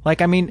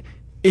 Like, I mean,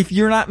 if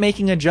you're not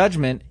making a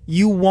judgment,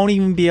 you won't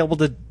even be able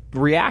to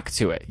react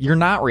to it. You're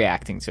not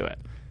reacting to it.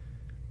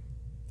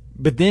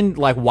 But then,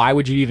 like, why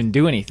would you even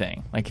do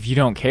anything? Like, if you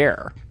don't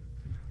care.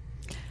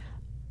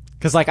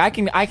 Because, like, I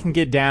can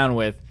get down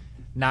with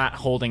not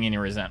holding any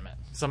resentment.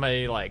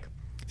 Somebody, like,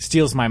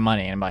 steals my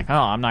money, and I'm like, oh,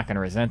 I'm not going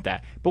to resent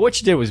that. But what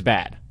you did was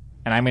bad,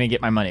 and I'm going to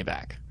get my money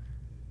back.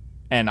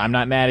 and I'm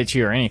not mad at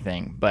you or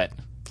anything, but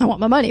I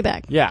want my money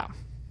back. yeah.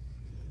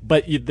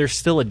 But there's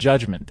still a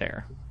judgment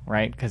there,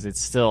 right? Because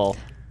it's still...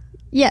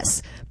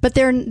 Yes, but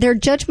they're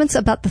judgments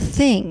about the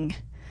thing.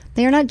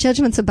 They are not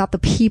judgments about the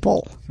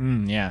people.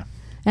 yeah.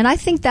 And I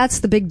think that's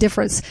the big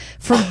difference.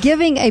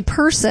 Forgiving a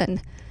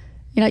person,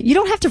 you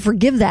don't have to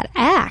forgive that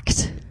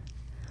act,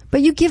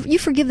 but you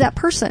forgive that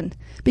person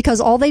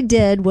because all they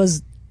did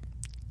was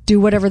do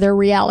whatever their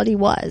reality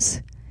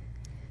was.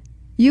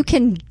 You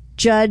can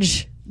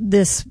judge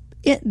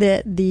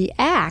the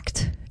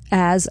act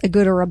as a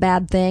good or a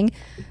bad thing.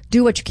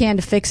 Do what you can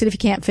to fix it. If you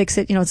can't fix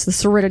it, it's the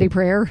serenity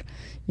prayer.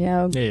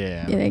 Yeah.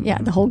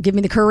 The whole give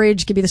me the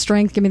courage, give me the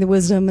strength, give me the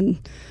wisdom,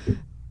 and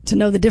to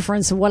know the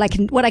difference of what I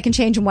can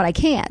change and what I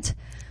can't.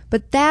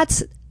 But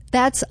that's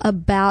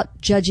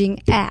about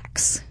judging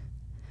acts.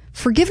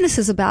 Forgiveness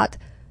is about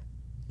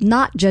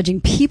not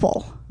judging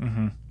people.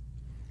 Mm-hmm.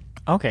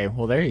 Okay,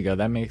 well there you go.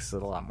 That makes a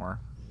lot more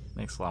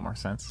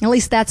sense. At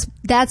least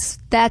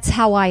that's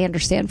how I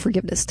understand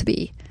forgiveness to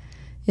be,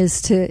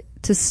 is to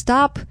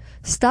stop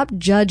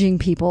judging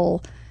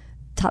people,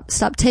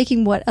 stop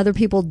taking what other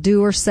people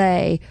do or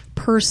say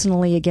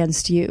personally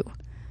against you.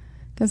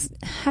 Because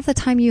half the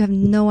time you have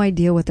no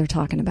idea what they're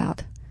talking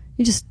about.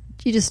 You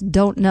just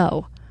don't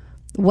know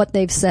what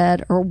they've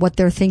said or what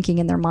they're thinking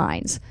in their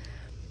minds.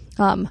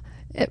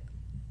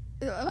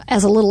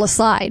 As a little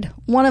aside,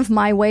 one of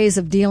my ways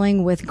of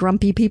dealing with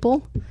grumpy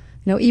people,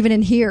 even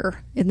in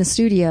here in the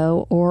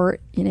studio or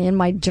in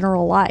my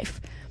general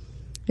life,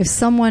 if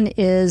someone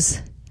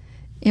is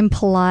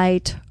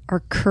impolite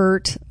or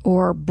curt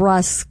or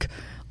brusque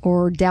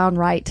or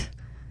downright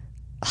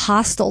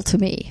hostile to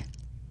me,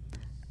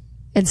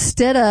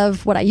 instead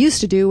of what I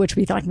used to do, which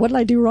would be like, what did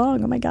I do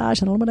wrong? Oh my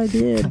gosh, I don't know what I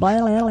did.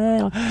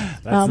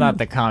 That's not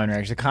the common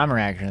reaction. The common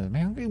reaction is,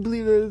 man, I can't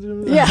believe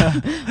it.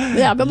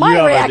 Yeah, but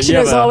my reaction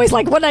is always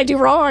like, what did I do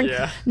wrong?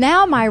 Yeah.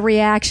 Now my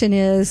reaction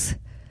is,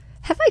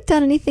 have I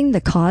done anything to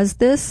cause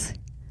this?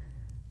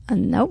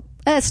 Nope,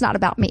 it's not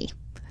about me.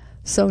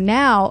 So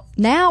now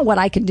what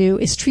I can do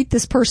is treat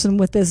this person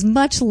with as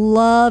much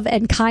love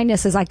and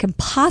kindness as I can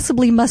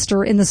possibly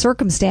muster in the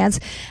circumstance,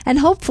 and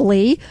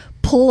hopefully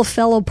pull a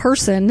fellow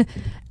person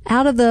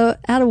out of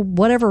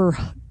whatever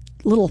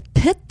little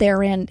pit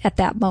they're in at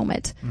that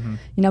moment.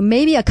 Mm-hmm.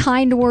 Maybe a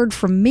kind word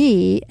from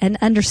me, an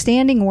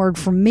understanding word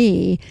from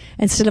me,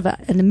 instead of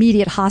an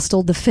immediate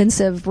hostile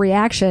defensive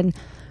reaction,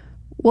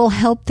 will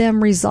help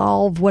them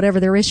resolve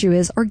whatever their issue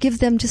is, or give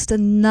them just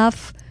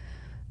enough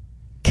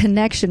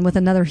connection with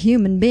another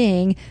human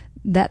being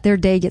that their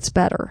day gets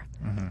better.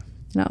 Mm-hmm.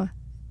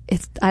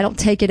 I don't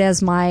take it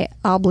as my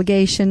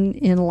obligation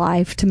in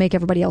life to make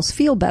everybody else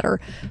feel better,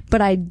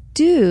 but I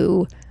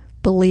do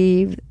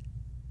believe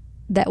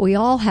that we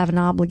all have an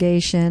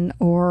obligation,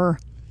 or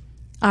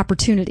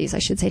opportunities, I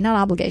should say, not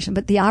obligation,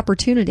 but the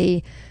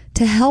opportunity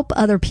to help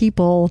other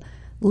people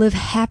live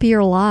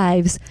happier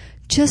lives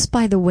just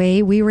by the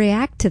way we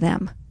react to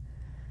them.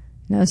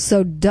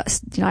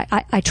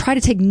 I try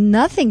to take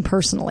nothing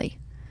personally.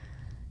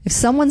 If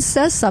someone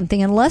says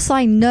something, unless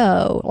I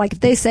know, like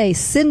if they say,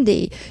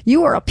 Cindy,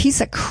 you are a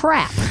piece of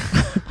crap.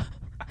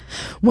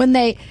 when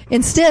they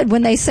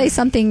say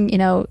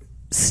something,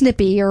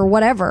 snippy or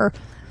whatever,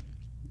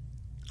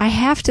 I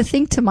have to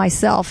think to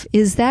myself,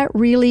 is that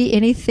really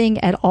anything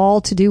at all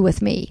to do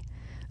with me?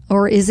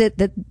 Or is it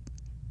that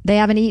they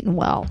haven't eaten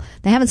well?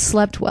 They haven't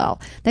slept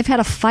well. They've had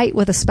a fight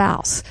with a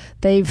spouse.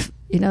 They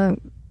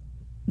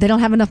don't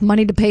have enough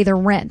money to pay their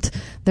rent.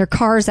 Their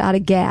car's out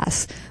of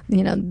gas.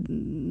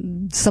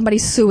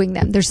 Somebody's suing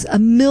them.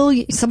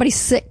 Somebody's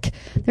sick.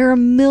 There are a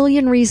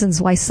million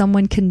reasons why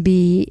someone can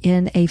be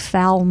in a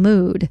foul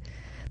mood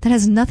that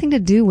has nothing to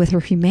do with her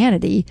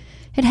humanity.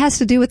 It has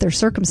to do with their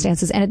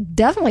circumstances, and it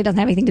definitely doesn't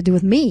have anything to do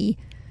with me.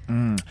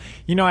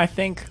 I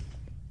think,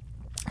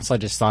 so I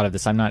just thought of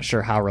this. I'm not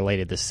sure how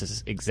related this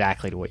is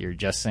exactly to what you're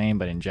just saying,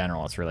 but in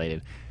general it's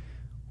related,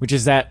 which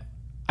is that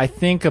I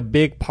think a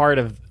big part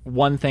of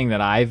one thing that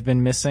I've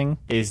been missing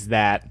is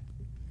that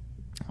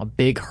a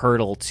big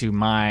hurdle to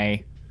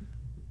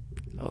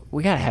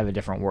we got to have a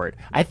different word.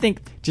 I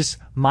think just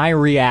my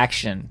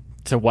reaction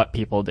to what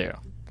people do.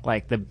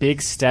 Like the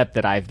big step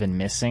that I've been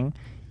missing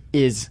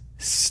is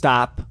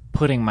stop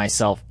putting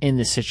myself in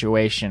the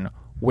situation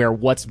where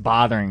what's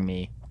bothering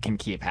me can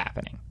keep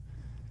happening.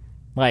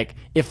 Like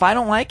if I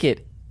don't like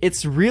it,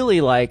 it's really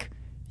like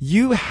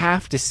you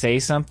have to say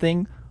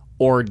something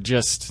or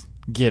just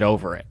get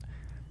over it.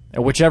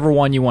 Whichever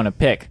one you want to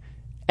pick.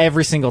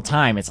 Every single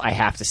time it's I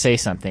have to say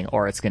something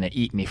or it's going to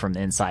eat me from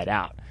the inside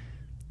out.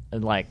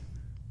 And like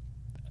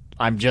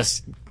I'm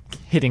just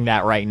hitting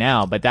that right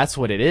now, but that's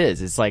what it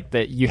is. It's like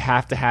that you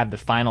have to have the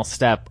final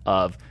step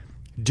of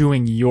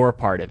doing your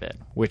part of it,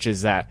 which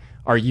is that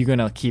are you going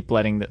to keep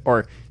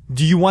or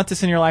do you want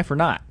this in your life or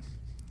not?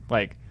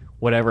 Like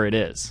whatever it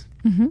is.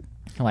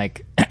 Mm-hmm.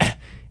 Like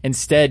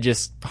instead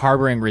just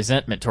harboring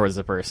resentment towards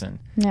the person.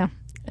 Yeah.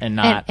 And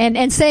not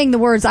and saying the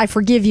words I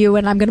forgive you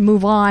and I'm going to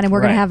move on and we're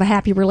going to have a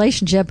happy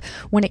relationship,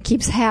 when it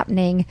keeps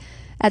happening,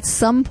 at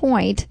some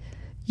point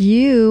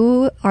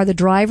You are the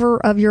driver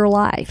of your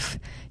life.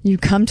 You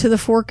come to the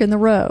fork in the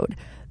road.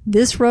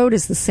 This road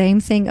is the same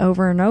thing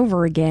over and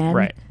over again.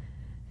 Right.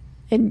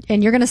 And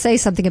you're going to say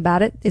something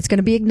about it. It's going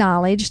to be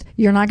acknowledged.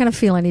 You're not going to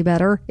feel any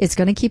better. It's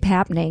going to keep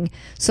happening.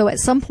 So at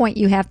some point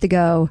you have to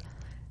go,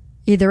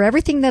 either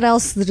everything that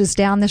else that is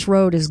down this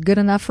road is good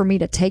enough for me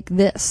to take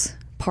this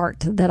part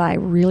that I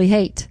really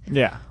hate.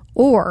 Yeah.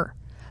 Or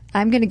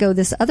I'm going to go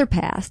this other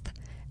path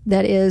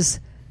that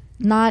is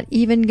not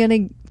even going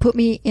to put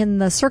me in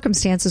the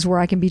circumstances where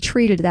I can be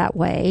treated that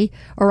way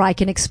or I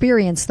can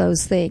experience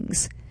those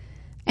things.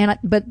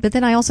 But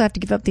then I also have to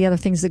give up the other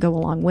things that go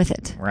along with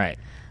it. Right.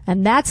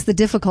 And that's the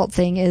difficult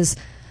thing is,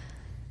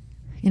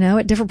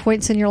 at different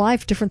points in your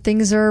life, different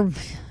things are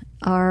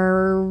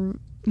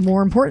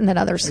more important than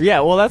others.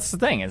 Yeah, well, that's the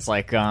thing. It's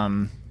like,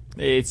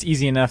 it's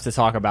easy enough to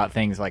talk about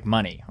things like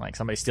money. Like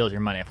somebody steals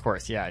your money, of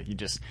course, yeah, you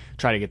just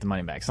try to get the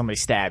money back. Somebody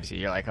stabs you,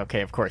 you're like,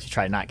 okay, of course, you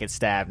try to not get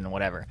stabbed and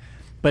whatever.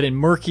 But in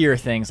murkier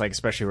things, like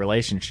especially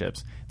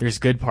relationships, there's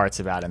good parts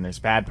about it and there's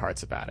bad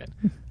parts about it.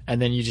 And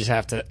then you just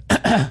have to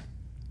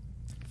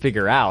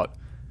figure out,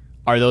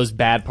 are those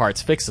bad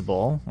parts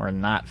fixable or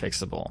not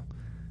fixable?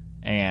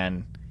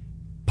 And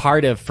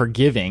part of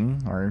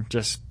forgiving, or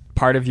just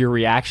part of your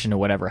reaction to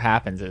whatever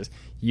happens, is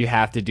you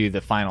have to do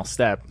the final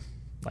step.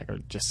 Like, or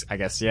just, I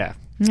guess, yeah.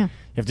 You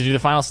have to do the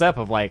final step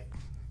of, like,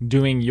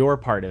 doing your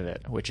part of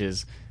it, which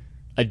is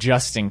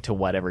adjusting to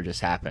whatever just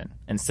happened,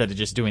 instead of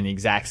just doing the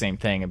exact same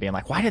thing and being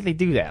like, why did they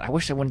do that? I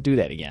wish I wouldn't do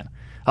that again.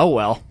 Oh,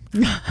 well.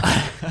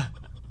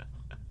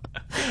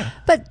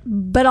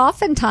 But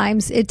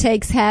oftentimes it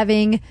takes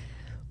having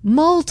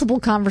multiple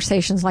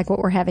conversations like what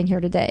we're having here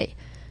today.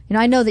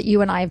 I know that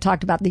you and I have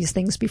talked about these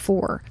things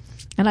before,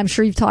 and I'm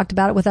sure you've talked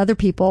about it with other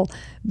people,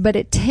 but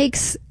it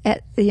takes,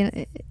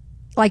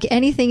 like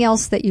anything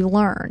else that you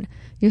learn,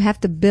 you have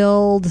to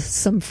build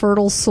some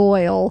fertile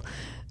soil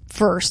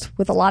first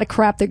with a lot of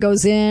crap that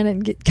goes in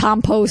and get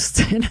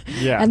compost.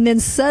 And then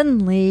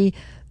suddenly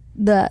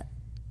the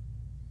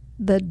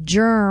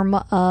germ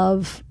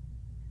of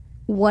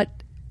what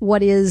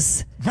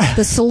is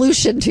the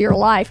solution to your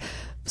life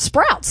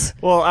sprouts.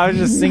 Well, I was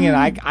just thinking,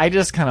 I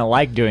just kind of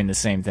like doing the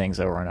same things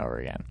over and over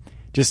again,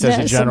 just as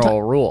a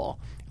general rule.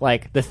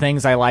 Like, the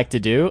things I like to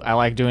do, I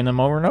like doing them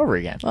over and over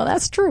again. Well,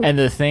 that's true. And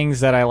the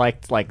things that I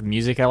like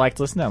music I like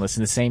to listen to, I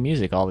listen to the same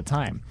music all the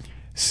time.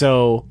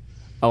 So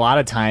a lot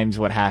of times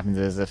what happens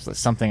is, if it's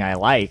something I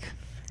like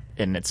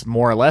and it's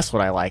more or less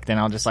what I like, then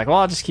I'll just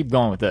I'll just keep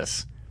going with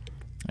this.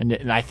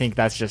 And I think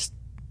that's just,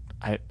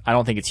 I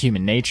don't think it's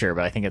human nature,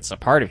 but I think it's a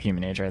part of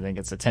human nature. I think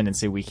it's a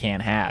tendency we can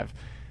have,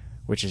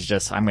 which is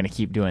just, I'm going to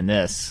keep doing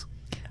this.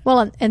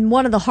 Well, and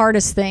one of the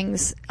hardest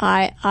things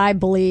I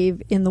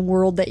believe in the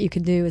world that you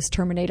can do is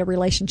terminate a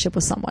relationship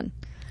with someone.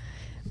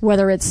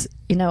 Whether it's,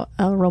 a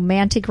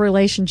romantic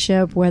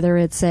relationship, whether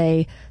it's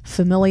a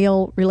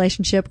familial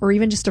relationship, or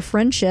even just a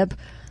friendship,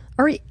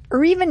 or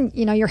even,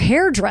 your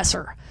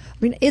hairdresser. I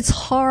mean, it's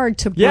hard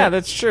to break. Yeah,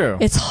 that's true.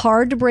 It's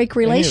hard to break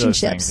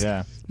relationships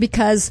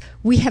because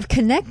we have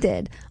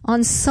connected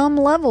on some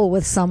level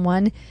with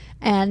someone.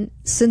 And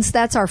since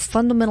that's our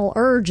fundamental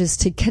urge, is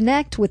to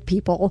connect with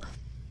people,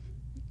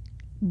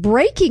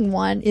 breaking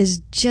one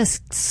is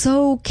just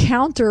so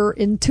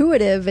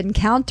counterintuitive and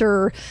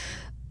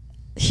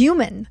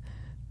counter-human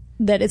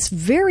that it's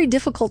very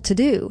difficult to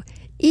do.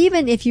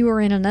 Even if you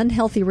are in an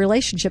unhealthy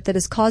relationship that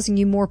is causing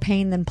you more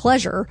pain than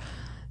pleasure,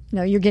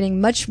 you're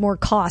getting much more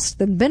cost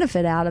than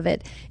benefit out of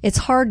it. It's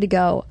hard to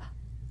go,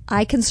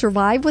 I can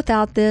survive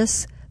without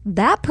this.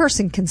 That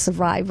person can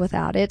survive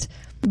without it.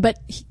 But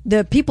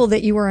the people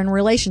that you are in a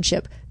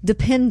relationship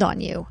depend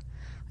on you.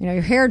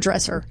 Your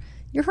hairdresser,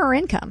 you're her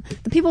income.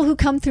 The people who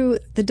come through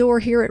the door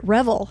here at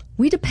Revel,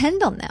 we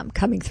depend on them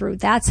coming through.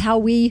 That's how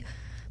we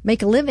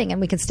make a living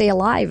and we can stay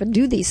alive and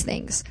do these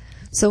things.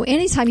 So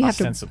anytime you have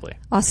to...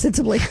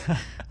 Ostensibly.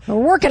 We're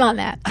working on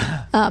that.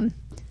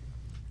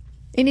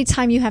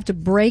 Anytime you have to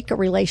break a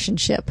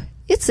relationship,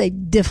 it's a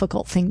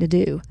difficult thing to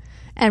do.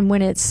 And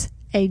when it's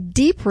a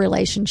deep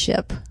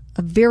relationship,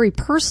 a very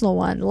personal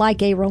one,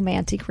 like a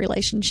romantic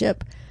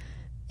relationship,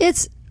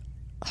 it's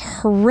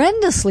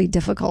horrendously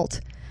difficult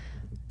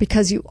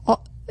because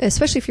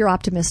especially if you're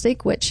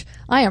optimistic, which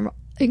I am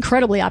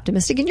incredibly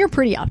optimistic, and you're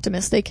pretty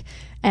optimistic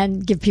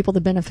and give people the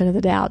benefit of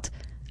the doubt,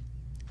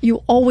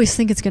 you always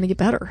think it's going to get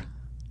better.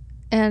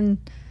 And,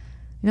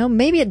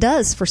 maybe it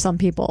does for some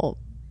people,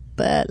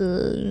 but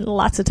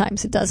lots of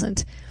times it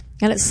doesn't.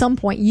 And at some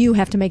point you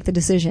have to make the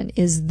decision,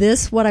 is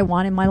this what I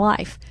want in my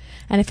life?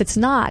 And if it's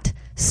not,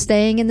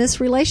 staying in this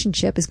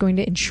relationship is going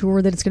to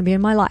ensure that it's going to be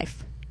in my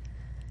life.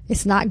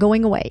 It's not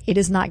going away. It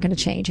is not going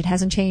to change. It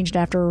hasn't changed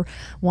after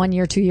 1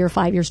 year, 2 years,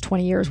 5 years,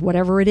 20 years,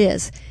 whatever it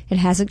is. It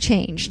hasn't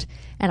changed.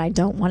 And I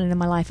don't want it in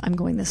my life. I'm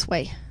going this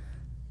way.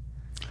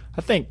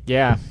 I think,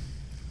 yeah,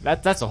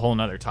 that's a whole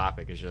nother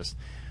topic, is just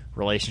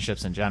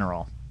relationships in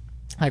general,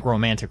 like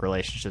romantic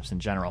relationships in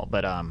general.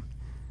 But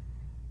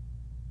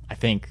I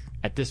think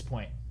at this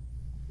point,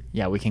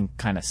 yeah, we can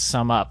kind of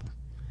sum up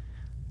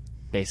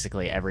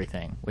basically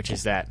everything, which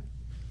is that,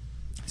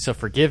 so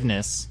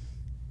forgiveness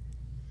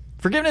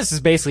forgiveness is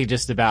basically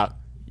just about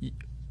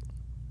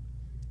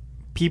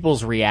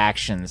people's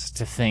reactions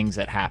to things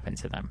that happen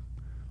to them,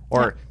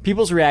 or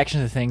people's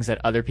reaction to things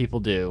that other people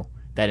do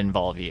that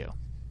involve you.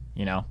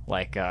 You know,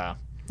 like that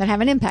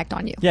have an impact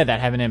on you. Yeah, that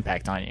have an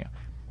impact on you,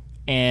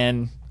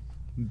 and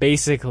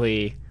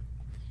basically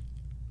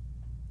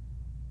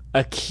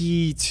a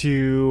key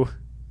to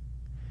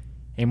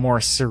a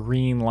more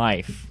serene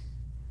life,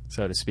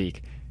 so to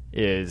speak,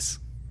 is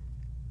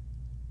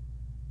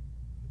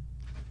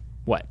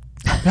what?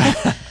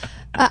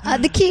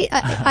 The key,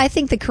 I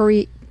think the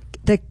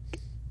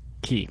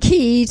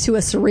key to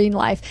a serene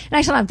life, and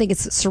actually I don't think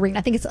it's serene,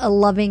 I think it's a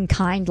loving,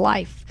 kind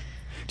life.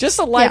 Just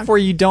a life where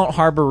you don't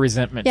harbor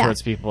resentment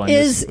towards people. And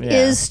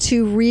is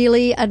to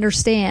really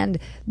understand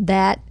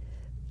that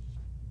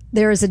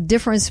there is a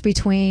difference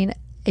between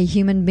a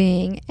human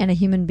being and a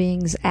human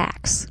being's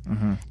acts,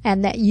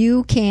 and that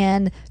you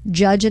can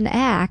judge an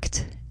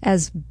act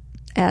as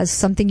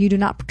something you do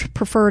not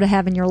prefer to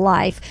have in your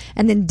life,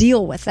 and then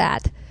deal with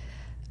that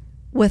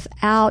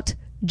without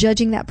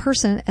judging that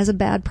person as a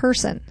bad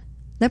person.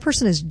 That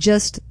person is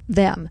just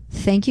them.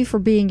 Thank you for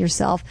being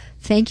yourself.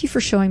 Thank you for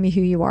showing me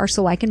who you are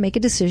so I can make a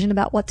decision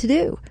about what to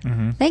do.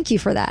 Thank you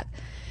for that.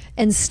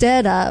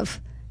 Instead of,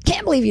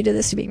 can't believe you did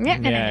this to me.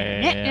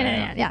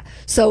 Yeah.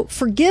 So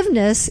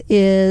forgiveness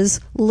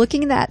is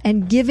looking at that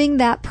and giving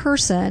that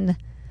person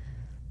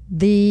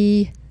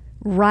the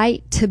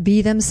right to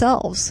be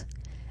themselves,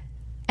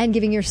 and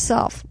giving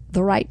yourself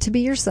the right to be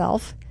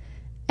yourself,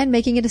 and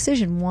making a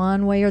decision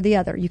one way or the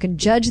other. You can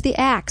judge the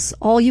acts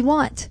all you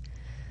want,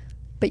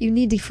 but you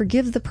need to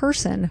forgive the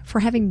person for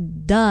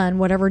having done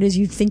whatever it is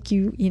you think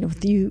you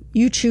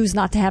choose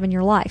not to have in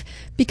your life,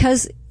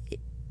 because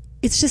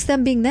it's just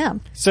them being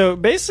them. So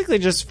basically,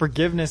 just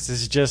forgiveness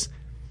is just,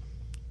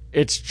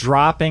 it's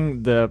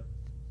dropping the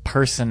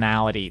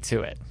personality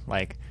to it,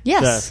 like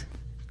yes,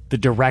 the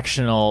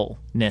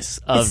directionalness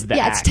of the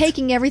act. It's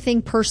taking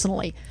everything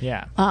personally.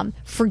 Yeah.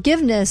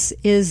 Forgiveness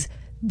is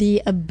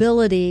the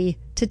ability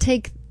to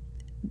take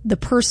the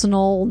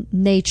personal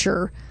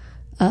nature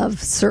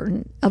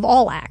of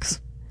all acts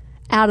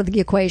out of the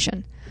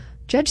equation.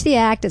 Judge the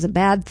act as a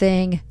bad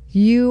thing.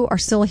 You are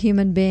still a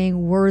human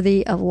being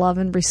worthy of love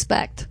and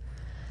respect.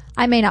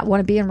 I may not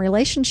want to be in a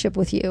relationship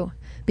with you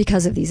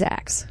because of these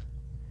acts.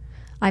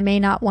 I may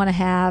not want to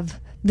have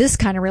this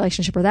kind of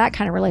relationship or that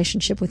kind of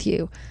relationship with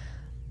you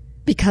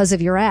because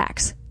of your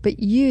acts. But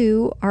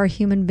you are a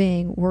human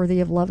being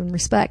worthy of love and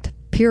respect,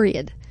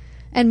 period.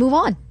 And move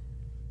on.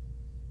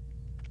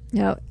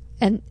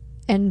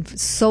 And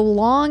so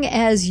long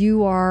as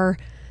you are,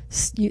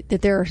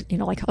 that they're,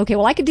 like, okay,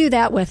 well, I could do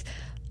that with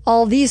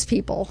all these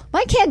people.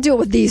 I can't do it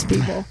with these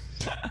people.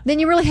 Then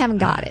you really haven't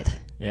got it.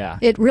 Yeah.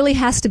 It really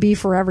has to be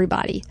for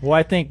everybody. Well,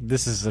 I think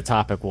this is a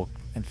topic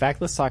in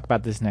fact, let's talk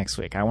about this next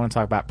week. I want to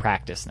talk about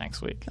practice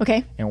next week.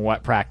 Okay. And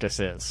what practice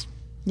is.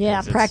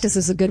 Yeah, practice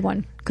is a good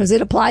one because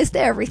it applies to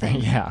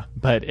everything. Yeah,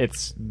 but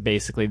it's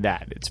basically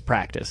that. It's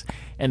practice.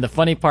 And the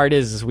funny part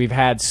is we've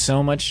had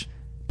so much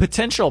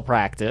potential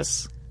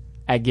practice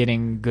at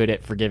getting good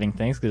at forgiving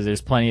things, because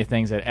there's plenty of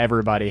things that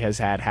everybody has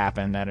had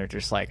happen that are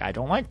just like, I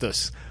don't like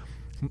this.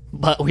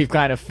 But we've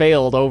kind of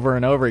failed over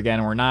and over again,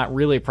 and we're not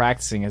really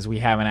practicing as we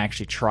haven't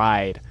actually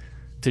tried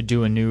to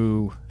do a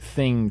new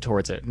thing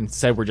towards it.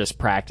 Instead, we're just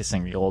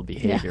practicing the old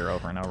behavior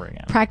over and over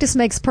again. Practice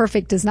makes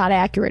perfect is not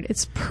accurate.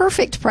 It's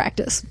perfect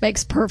practice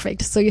makes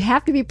perfect. So you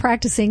have to be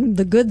practicing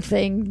the good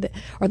thing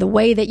or the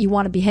way that you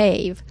want to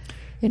behave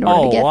in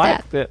order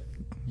to get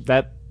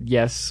that.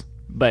 Yes,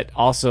 but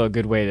also a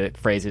good way to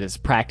phrase it is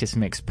practice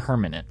makes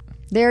permanent.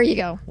 There you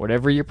go.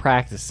 Whatever you're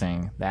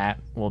practicing, that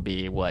will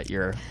be what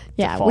you're.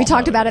 Yeah, we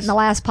talked about it in the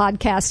last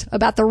podcast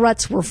about the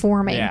ruts we're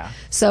forming. Yeah.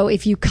 So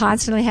if you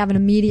constantly have an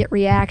immediate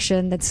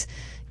reaction that's,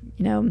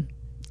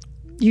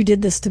 you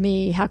did this to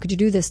me, how could you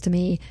do this to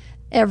me?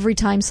 Every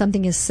time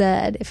something is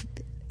said,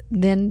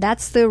 then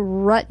that's the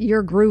rut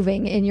you're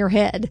grooving in your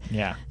head,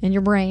 in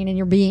your brain, in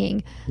your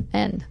being.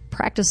 And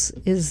practice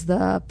is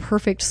the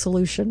perfect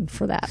solution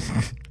for that.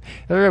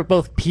 They're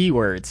both P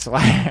words.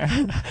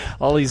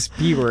 All these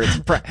P words.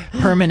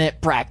 Permanent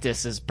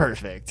practice is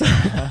perfect.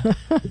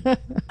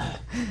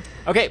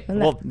 Okay,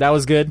 well, that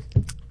was good.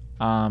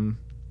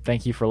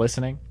 Thank you for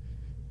listening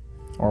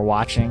or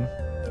watching,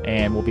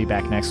 and we'll be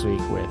back next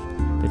week with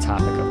the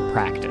topic of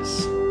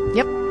practice.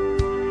 Yep.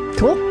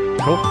 Cool.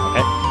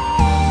 Okay.